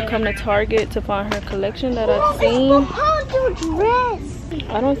thought to come to Target to find her collection that I've seen. It's behind your dress.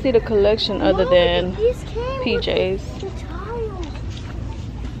 I don't see the collection other than These came PJs. with the tiles.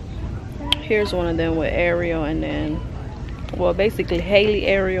 Here's one of them with Ariel and then, well, basically Haley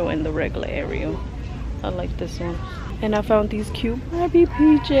Ariel and the regular Ariel. I like this one. And I found these cute Barbie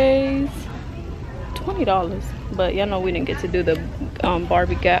PJs. $20. But y'all know we didn't get to do the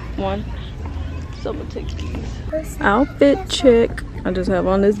Barbie Gap one. So I'm gonna take these. Outfit check. I just have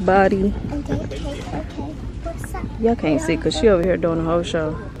on this body. Y'all can't see because she over here doing the whole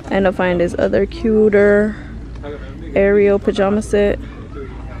show. And I find this other cuter Ariel pajama set.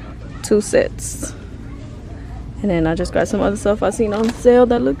 2 sets. And then I just got some other stuff I seen on sale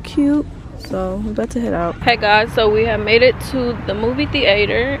that look cute. So I'm about to head out. Hey guys, so we have made it to the movie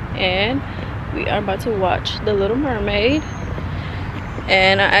theater and we are about to watch The Little Mermaid.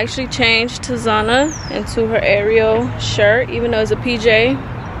 And I actually changed Tazana into her Ariel shirt, even though it's a PJ.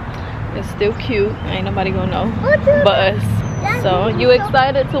 It's still cute. Ain't nobody gonna know but us. So you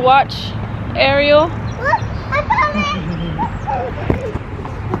excited to watch Ariel?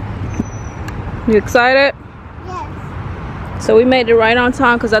 You excited? Yes. So we made it right on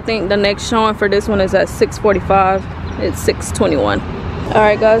time because I think the next showing for this one is at 6:45. It's 6:21. All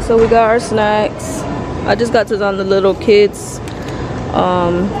right, guys. So we got our snacks. I just got this on the little kids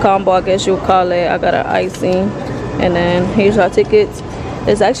combo, I guess you'll call it. I got an icing, and then here's our tickets.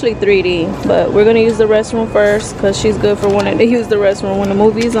 It's actually 3D, but we're gonna use the restroom first because she's good for wanting to use the restroom when the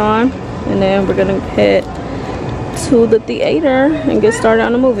movie's on, and then we're gonna head to the theater and get started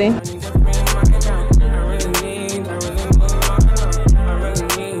on the movie.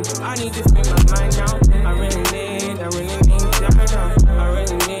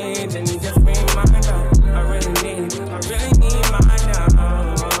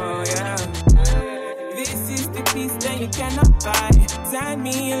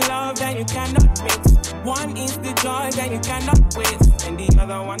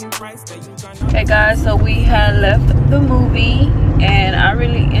 Okay guys, so we had left the movie and I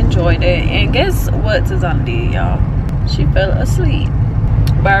really enjoyed it, and guess what Tazana did, y'all? She fell asleep,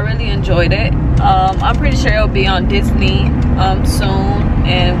 but I really enjoyed it. I'm pretty sure it'll be on Disney soon,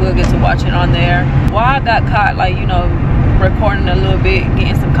 and we'll get to watch it on there. While I got caught, like, you know, recording a little bit,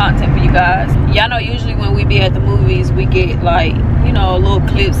 getting some content for you guys. Y'all know usually when we be at the movies we get, like, you know, little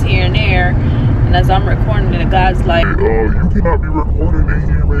clips here and there, and as I'm recording it, the guy's like, you cannot be recording in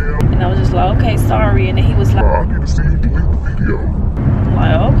here, man. and I was just like, okay, sorry. And then he was like, I need to see you delete the video. I'm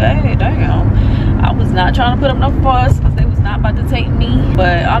like, okay, damn. I was not trying to put up no fuss because they was not about to take me,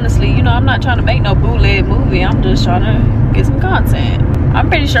 but honestly, you know, I'm not trying to make no bootleg movie. I'm just trying to get some content. I'm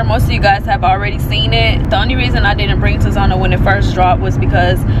pretty sure most of you guys have already seen it. The only reason I didn't bring Tazana when it first dropped was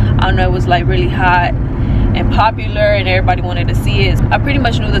because I know it was like really hot and popular and everybody wanted to see it. I pretty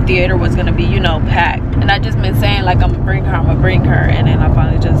much knew the theater was gonna be, you know, packed, and I just been saying like, I'm gonna bring her, and then I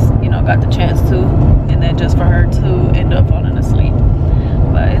finally just, you know, got the chance to, and then just for her to end up falling asleep.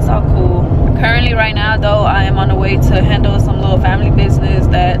 But it's all cool. Currently right now though, I am on the way to handle some little family business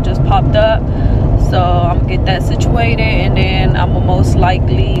that just popped up. So I'm gonna get that situated, and then I'm gonna most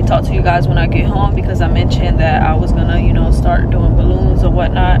likely talk to you guys when I get home, because I mentioned that I was gonna, you know, start doing balloons or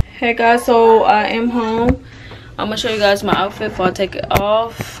whatnot. Hey guys, so I am home. I'm gonna show you guys my outfit before I take it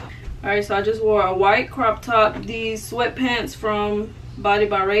off. All right, so I just wore a white crop top, these sweatpants from Body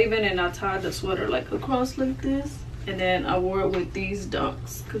by Raven, and I tied the sweater like across like this. And then I wore it with these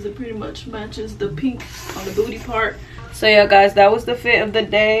dunks because it pretty much matches the pink on the booty part. So yeah guys, that was the fit of the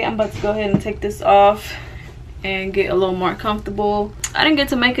day. I'm about to go ahead and take this off and get a little more comfortable. I didn't get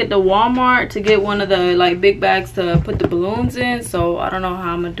to make it to Walmart to get one of the like big bags to put the balloons in, so I don't know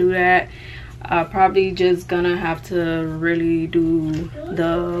how I'm gonna do that. Probably just gonna have to really do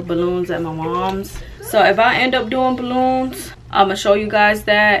the balloons at my mom's. So if I end up doing balloons, I'm gonna show you guys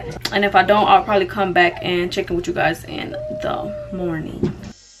that, and if I don't, I'll probably come back and check in with you guys in the morning.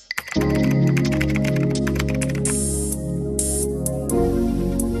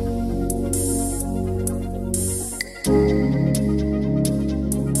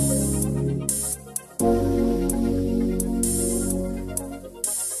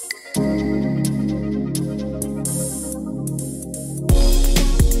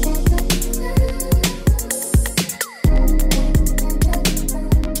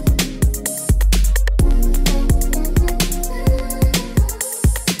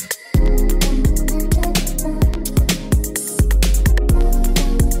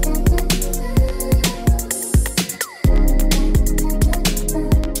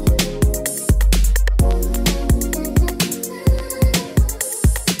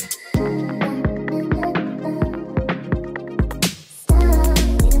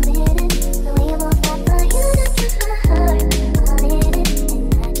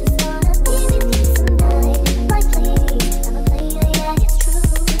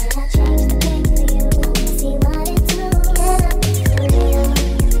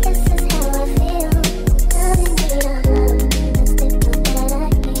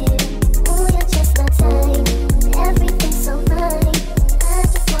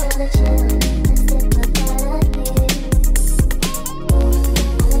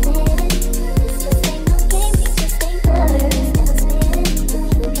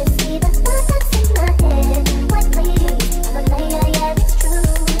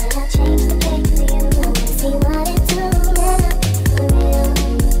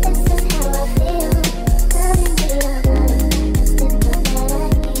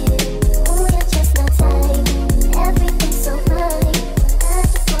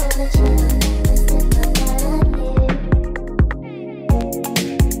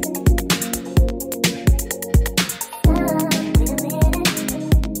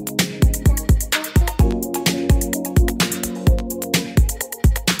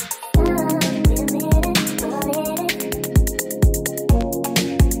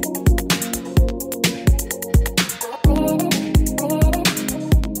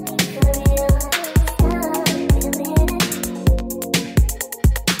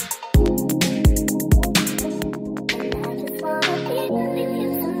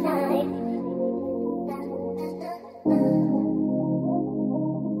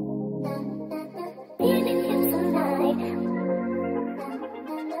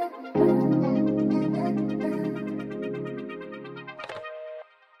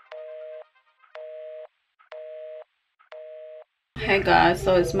 Okay guys,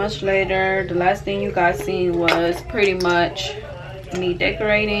 so it's much later. The last thing you guys seen was pretty much me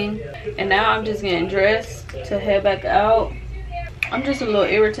decorating, and now I'm just getting dressed to head back out. I'm just a little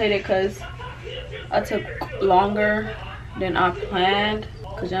irritated because I took longer than I planned,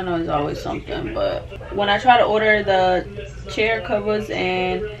 because y'all know it's always something. But when I try to order the chair covers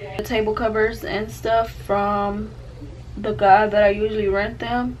and the table covers and stuff from the guy that I usually rent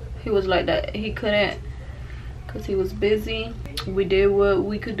them, he was like that he couldn't because he was busy. We did what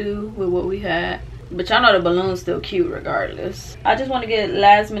we could do with what we had, but y'all know the balloon's still cute regardless. I just want to get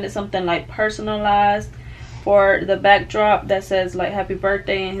last minute something like personalized for the backdrop that says like happy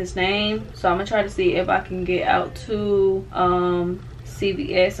birthday and his name. So I'm gonna try to see if I can get out to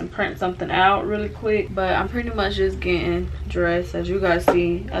CVS and print something out really quick. But I'm pretty much just getting dressed. As you guys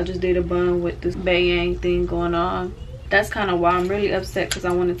see, I just did a bun with this bayang thing going on. That's kind of why I'm really upset, because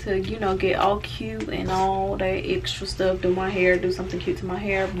I wanted to, you know, get all cute and all that extra stuff, do my hair, do something cute to my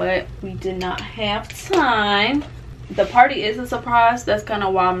hair, but we did not have time. The party is a surprise. That's kind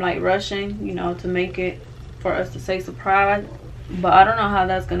of why I'm like rushing, you know, to make it for us to say surprise. But I don't know how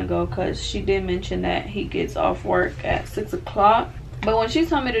that's gonna go, because she did mention that he gets off work at 6 o'clock. But when she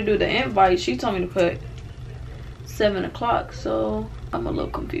told me to do the invite, she told me to put 7 o'clock, so I'm a little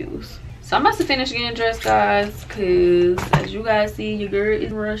confused. So I'm about to finish getting dressed, guys, because as you guys see, your girl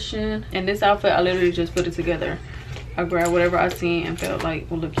is rushing. And this outfit, I literally just put it together. I grabbed whatever I seen and felt like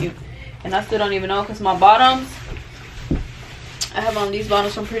would look cute. And I still don't even know, because my bottoms, I have on these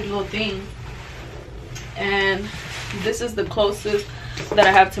bottoms from Pretty Little Thing, and this is the closest that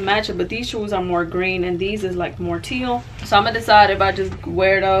I have to match it. But these shoes are more green and these is like more teal, so I'm gonna decide if I just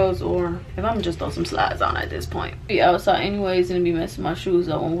wear those or if I'm just throw some slides on at this point. Be outside anyways and be messing my shoes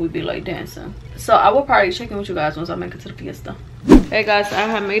up when we be like dancing. So I will probably check in with you guys once I make it to the fiesta. Hey guys, I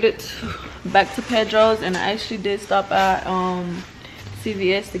have made it back to Pedro's, and I actually did stop at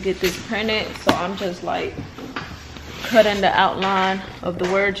CVS to get this printed. So I'm just like cutting the outline of the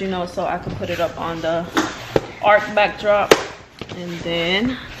words, you know, so I can put it up on the art backdrop. And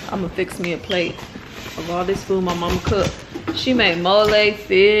then I'm gonna fix me a plate of all this food my mama cooked. She made mole,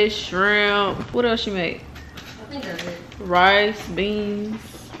 fish, shrimp. What else she made? I think that's it. Rice, beans.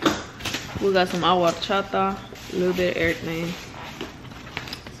 We got some agua chata, a little bit of everything.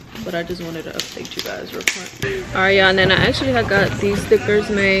 But I just wanted to update you guys real quick. Alright, y'all, and then I actually have got these stickers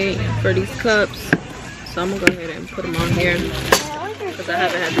made for these cups. So I'm gonna go ahead and put them on here, because I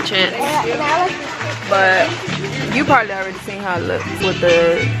haven't had the chance. But you probably already seen how it looks with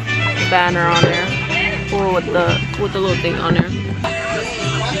the banner on there, or with the little thing on there.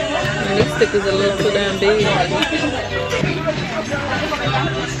 And these stickers are a little too damn big.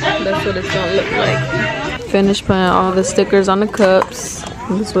 That's what it's gonna look like. Finished putting all the stickers on the cups.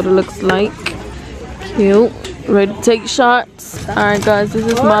 This is what it looks like. Cute. Ready to take shots. Alright guys, this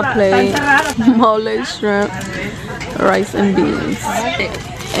is my plate. Mole, shrimp, rice and beans,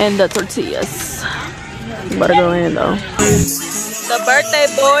 and the tortillas. Better go in though. The birthday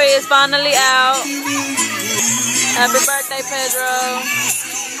boy is finally out. Happy birthday, Pedro.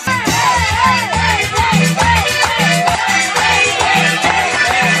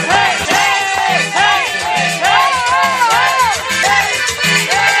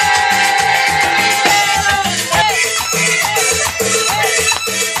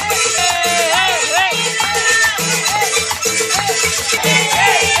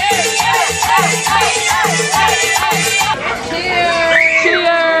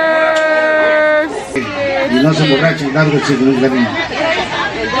 No se emborrachen, lárguense con un cariño.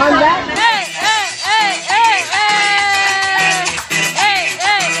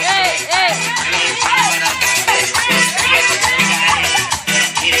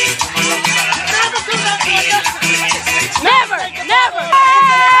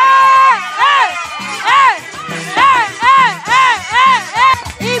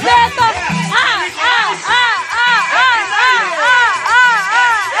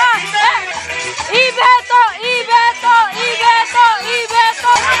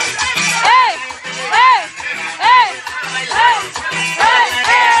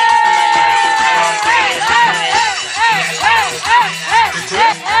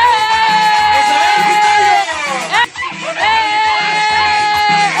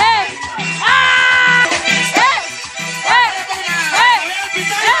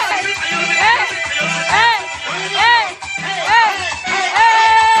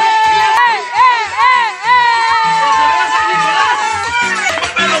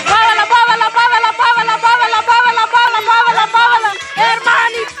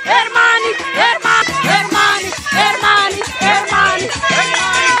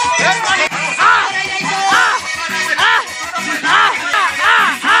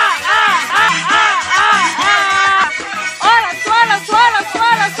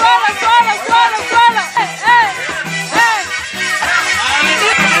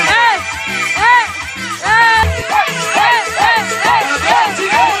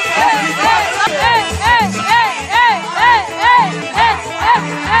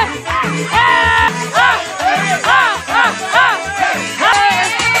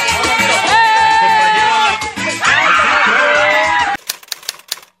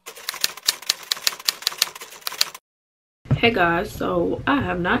 Hey guys, so I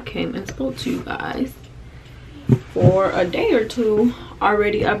have not came and spoke to you guys for a day or two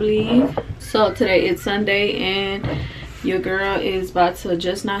already, I believe. So today is Sunday and your girl is about to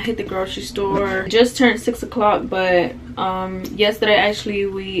just not hit the grocery store. Just turned 6 o'clock, but yesterday actually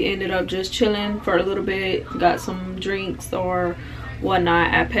we ended up just chilling for a little bit, got some drinks or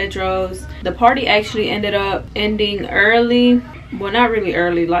whatnot at Pedro's. The party actually ended up ending early. Well, not really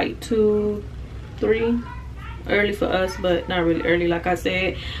early, like 2, 3 early for us, but not really early like I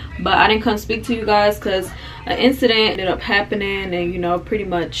said. But I didn't come speak to you guys because an incident ended up happening and, you know, pretty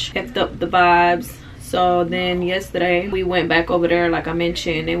much effed up the vibes. So then yesterday we went back over there like I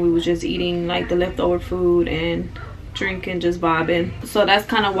mentioned, and we was just eating like the leftover food and drinking, just vibing. So that's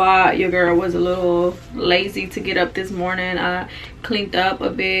kind of why your girl was a little lazy to get up this morning. I cleaned up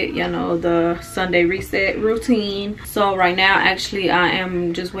a bit, you know, the Sunday reset routine. So right now actually I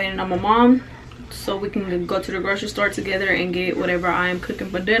am just waiting on my mom so we can go to the grocery store together and get whatever I am cooking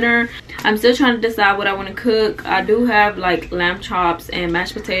for dinner. I'm still trying to decide what I want to cook. I do have like lamb chops and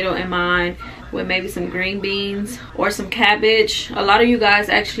mashed potato in mind with maybe some green beans or some cabbage. A lot of you guys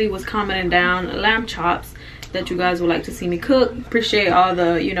actually was commenting down lamb chops that you guys would like to see me cook. Appreciate all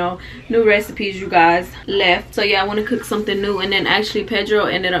the, you know, new recipes you guys left. So yeah, I want to cook something new. And then actually Pedro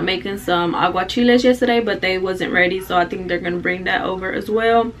ended up making some aguachiles yesterday, but they wasn't ready, so I think they're gonna bring that over as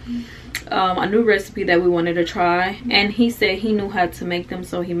well. A new recipe that we wanted to try, and he said he knew how to make them,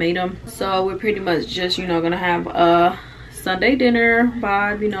 so he made them. So we're pretty much just, you know, gonna have a Sunday dinner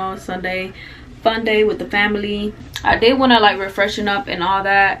vibe, you know, Sunday fun day with the family. I did want to like refreshen up and all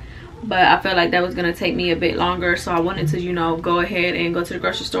that, but I felt like that was gonna take me a bit longer, so I wanted to, you know, go ahead and go to the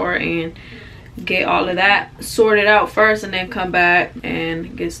grocery store and get all of that sorted out first and then come back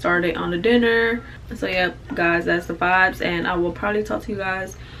and get started on the dinner. So yeah guys, that's the vibes, and I will probably talk to you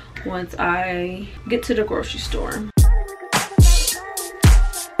guys once I get to the grocery store.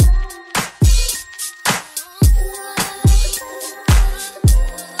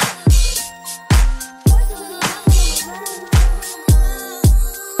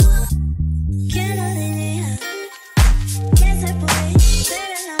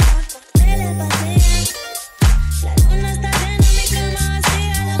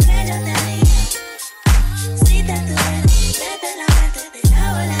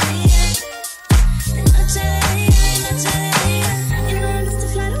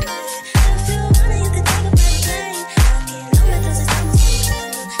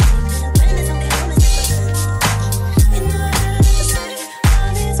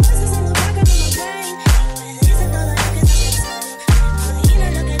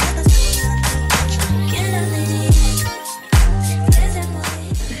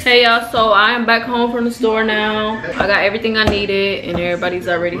 Hey y'all, so I am back home from the store now. I got everything I needed and everybody's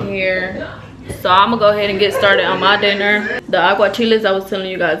already here. So I'm gonna go ahead and get started on my dinner. The aguachiles I was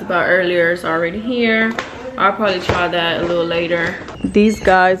telling you guys about earlier is already here. I'll probably try that a little later. These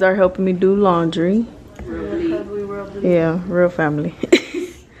guys are helping me do laundry. Yeah, real family.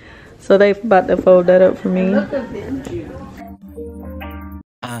 So they about to fold that up for me.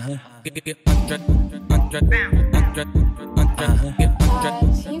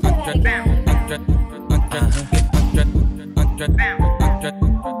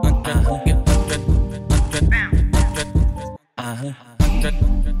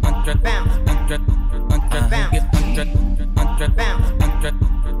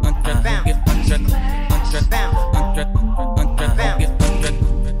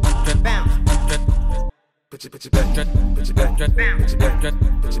 Put your back, put your back, put your back, put your back,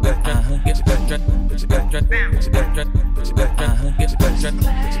 put your back, get your back, put your back, put your back, put your back, get your back, put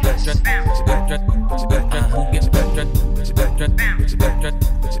your back,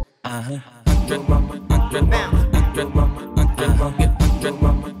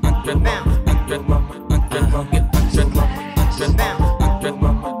 put your back, put your back, get your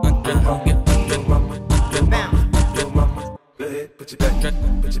back, put your back, put your back, put your mama, put your back, put your back,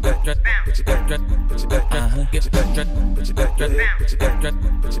 put your back, put your back, get your back, put your back, put your back, put your back, get your back, put your back, put your back,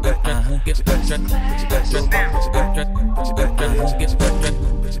 put your back, get your back, put your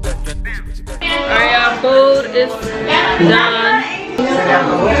back. Alright y'all, food is done.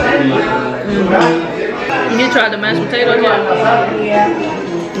 You tried the mashed potatoes, yeah?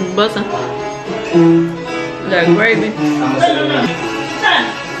 Bussin'. That gravy.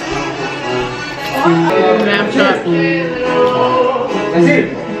 Lamb chop. That's it.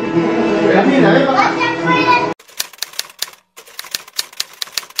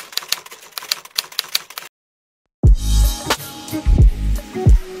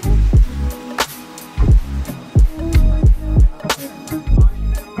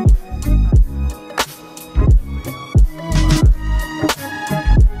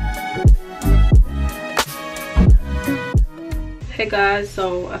 guys,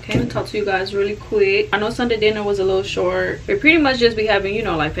 so I came to talk to you guys really quick. I know Sunday dinner was a little short. We pretty much just be having, you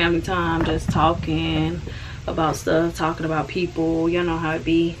know, like family time, just talking about stuff, talking about people. You know how it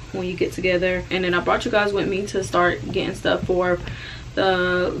be when you get together. And then I brought you guys with me to start getting stuff for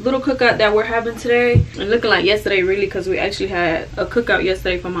the little cookout that we're having today. And looking like yesterday really, because we actually had a cookout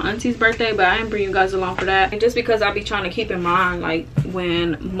yesterday for my auntie's birthday, but I didn't bring you guys along for that. And just because I be trying to keep in mind, like,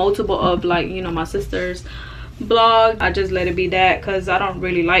 when multiple of, like, you know, my sisters blog, I just let it be that, because I don't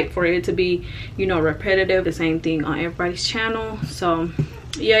really like for it to be, you know, repetitive, the same thing on everybody's channel. So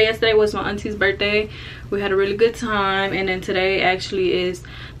yeah, yesterday was my auntie's birthday. We had a really good time, and then today actually is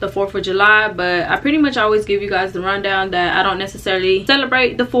the 4th of July. But I pretty much always give you guys the rundown that I don't necessarily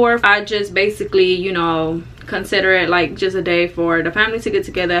celebrate the 4th. I just basically, you know, consider it like just a day for the family to get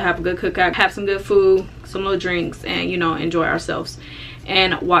together, have a good cookout, have some good food, some little drinks, and, you know, enjoy ourselves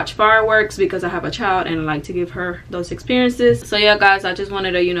and watch fireworks, because I have a child and I like to give her those experiences. So yeah guys, I just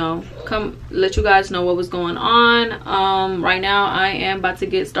wanted to, you know, come let you guys know what was going on. Right now I am about to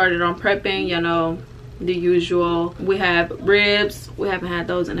get started on prepping, you know, the usual. We have ribs, we haven't had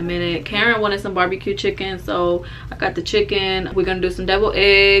those in a minute. Karen wanted some barbecue chicken, so I got the chicken. We're gonna do some deviled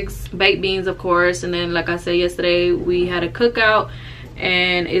eggs, baked beans of course, and then like I said yesterday, we had a cookout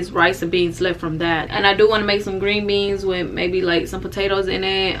and it's rice and beans left from that. And I do want to make some green beans with maybe like some potatoes in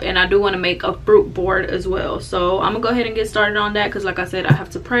it, and I do want to make a fruit board as well. So I'm gonna go ahead and get started on that, because like I said, I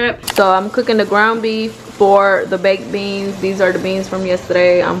have to prep. So I'm cooking the ground beef for the baked beans. These are the beans from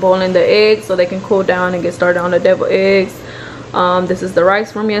yesterday. I'm boiling the eggs so they can cool down and get started on the deviled eggs. This is the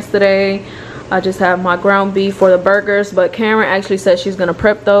rice from yesterday. I just have my ground beef for the burgers, but Karen actually said she's gonna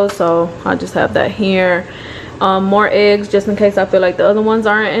prep those, so I just have that here. More eggs just in case I feel like the other ones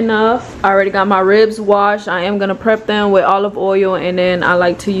aren't enough. I already got my ribs washed. I am gonna prep them with olive oil, and then I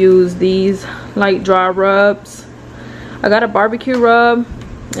like to use these light dry rubs. I got a barbecue rub,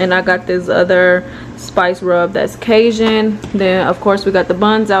 and I got this other spice rub that's Cajun. Then of course we got the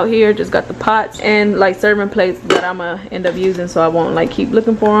buns out here, just got the pots and like serving plates that I'm gonna end up using, so I won't like keep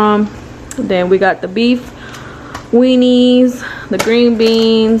looking for them. Then we got the beef weenies, the green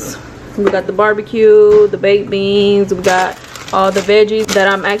beans, we got the barbecue, the baked beans, we got all the veggies that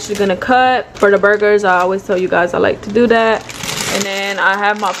I'm actually gonna cut for the burgers. I always tell you guys I like to do that. And then I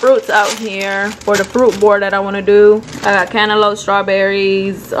have my fruits out here for the fruit board that I want to do. I got cantaloupe,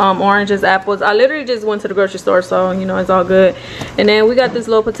 strawberries, oranges, apples. I literally just went to the grocery store, so you know it's all good. And then we got this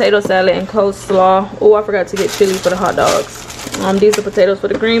little potato salad and coleslaw. Oh, I forgot to get chili for the hot dogs. These are potatoes for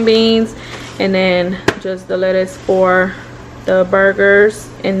the green beans, and then just the lettuce for the burgers.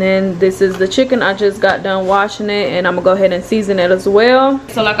 And then this is the chicken. I just got done washing it, and I'm gonna go ahead and season it as well.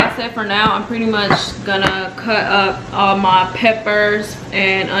 So like I said, for now I'm pretty much gonna cut up all my peppers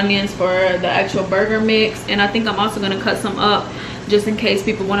and onions for the actual burger mix, and I think I'm also gonna cut some up just in case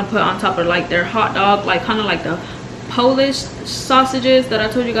people want to put on top of like their hot dog, like kind of like the Polish sausages that I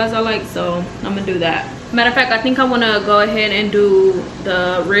told you guys I like. So I'm gonna do that. Matter of fact, I think I want to go ahead and do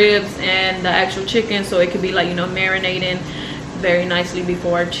the ribs and the actual chicken, so it could be like, you know, marinating very nicely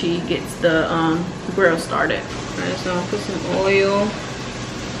before she gets the grill started. Alright, so I'll put some oil.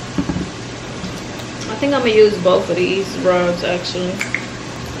 I think I'm gonna use both of these rubs actually.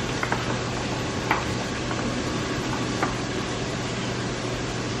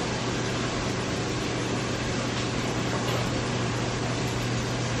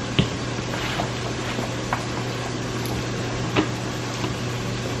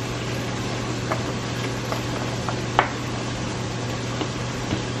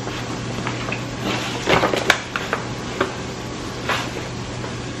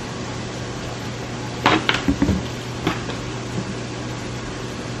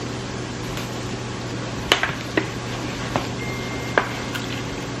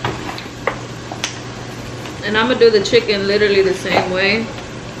 And I'm gonna do the chicken literally the same way.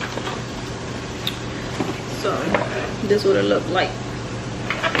 So this would it look like.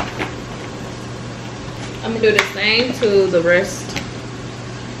 I'm gonna do the same to the rest.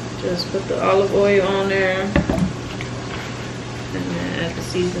 Just put the olive oil on there and then add the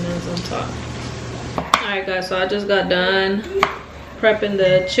seasonings on top. Alright guys, so I just got done prepping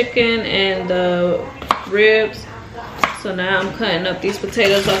the chicken and the ribs. So now I'm cutting up these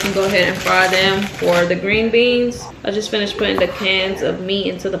potatoes so I can go ahead and fry them for the green beans. I just finished putting the cans of meat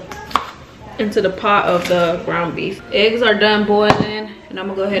into the pot of the ground beef. Eggs are done boiling, and I'm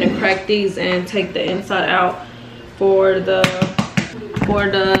gonna go ahead and crack these and take the inside out for the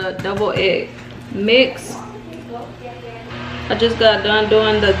double egg mix. I just got done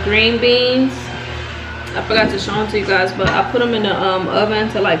doing the green beans. I forgot to show them to you guys, but I put them in the oven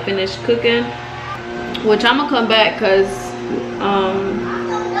till I finish cooking. Which I'm gonna come back because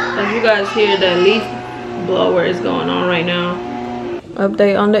As you guys hear, the leaf blower is going on right now.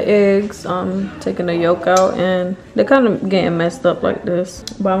 Update on the eggs. I'm taking the yolk out and they're kind of getting messed up like this,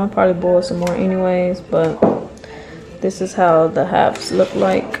 but I'm gonna probably boil some more anyways. But this is how the halves look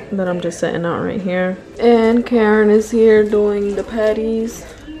like that I'm just setting out right here. And Karen is here doing the patties.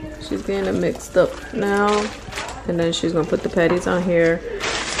 She's getting it mixed up now, and then she's gonna put the patties on here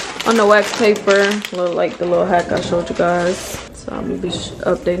on the wax paper, like the little hack I showed you guys. So I'm gonna be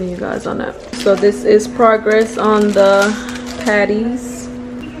updating you guys on that. So this is progress on the patties.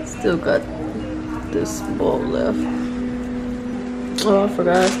 Still got this bowl left. Oh, I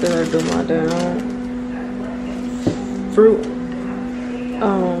forgot I still had to do my damn fruit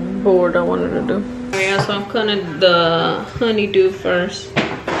board I wanted to do. Yeah, so I'm cutting the honeydew first.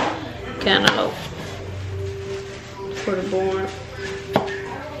 Cantaloupe for the board.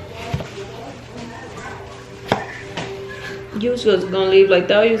 You was just gonna leave like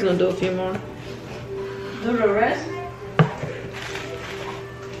that, or you was gonna do a few more? Do the rest?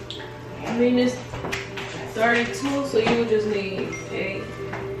 I mean, it's 32, so you would just need 8.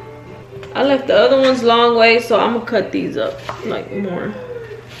 I left the other ones long way, so I'm gonna cut these up like more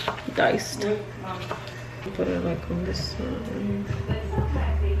diced. Put it like on this side right here.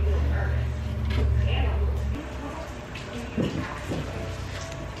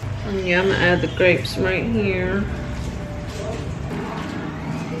 And yeah, I'm gonna add the grapes right here.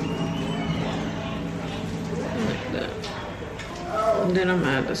 Like that. And then I'm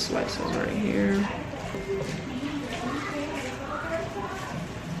gonna add the slices right here.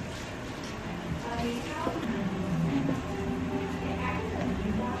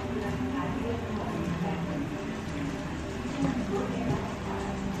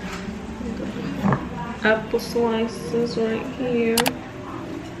 Apple slices right here.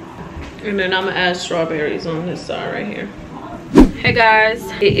 And then I'm gonna add strawberries on this side right here. Hey guys,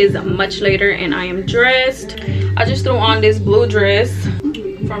 it is much later and I am dressed. I just threw on this blue dress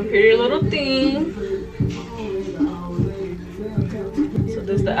from Pretty Little Thing. So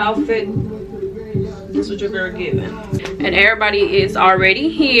this is the outfit. This is what your girl giving. And everybody is already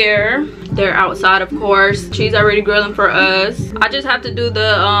here. They're outside, of course. She's already grilling for us. I just have to do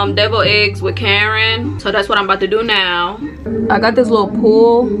the deviled eggs with Karen. So that's what I'm about to do now. I got this little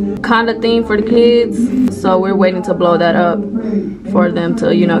pool kind of thing for the kids. So we're waiting to blow that up for them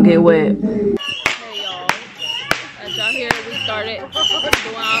to, you know, get wet. Hey y'all. As y'all hear, we started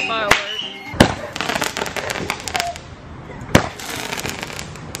doing our fireworks.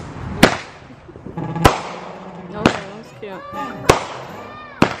 Okay, that's cute.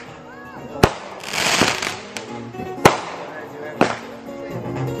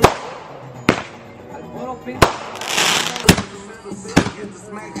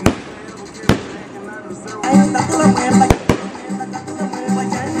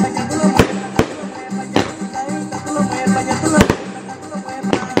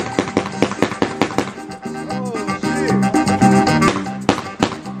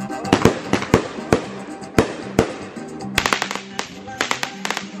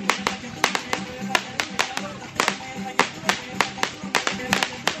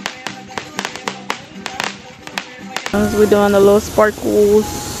 We're doing the little sparkles.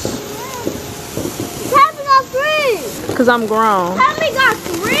 Tommy got 3. Cause I'm grown. Tommy got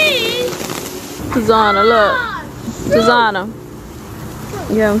 3. Susanna, look. Susanna,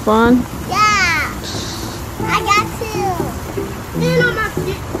 you having fun? Yeah. I got 2. You know my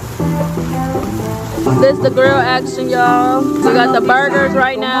This the grill action, y'all. We got the burgers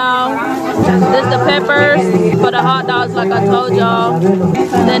right now. This the peppers for the hot dogs, like I told y'all.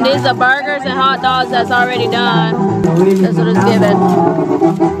 Then these are burgers and hot dogs that's already done. That's what it's giving.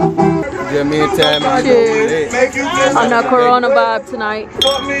 Yeah, me and Tammy. Cheers. On that Corona vibe tonight.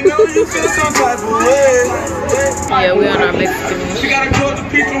 Yeah, we on our Mexican. She gotta cook the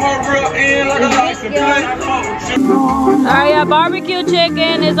pizza her grill in like a license plate. Alright, yeah, barbecue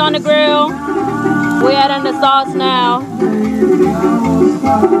chicken is on the grill. We adding the sauce now.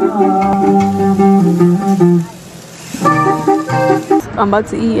 I'm about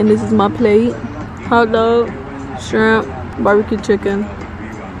to eat and this is my plate. Hot dog, shrimp, barbecue chicken,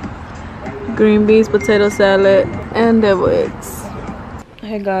 green beans, potato salad, and deviled eggs.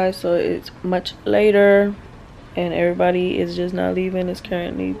 Hey guys, so it's much later and everybody is just not leaving. It's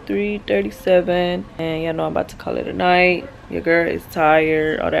currently 3:37 and y'all know I'm about to call it a night. Your girl is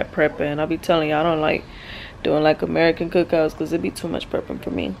tired, all that prepping. I'll be telling you, I don't like doing like American cookouts because it'd be too much prepping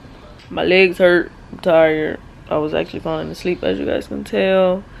for me. My legs hurt, I'm tired. I was actually falling asleep, as you guys can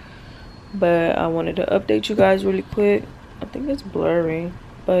tell, but I wanted to update you guys really quick. I think it's blurry,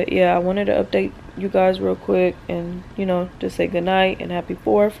 but But yeah, I wanted to update you guys real quick and, you know, just say good night and happy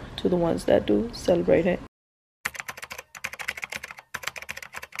 4th to the ones that do celebrate it.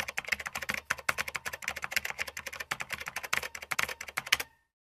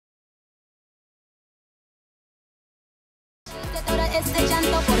 Este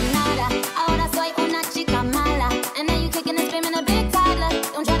llanto por nada.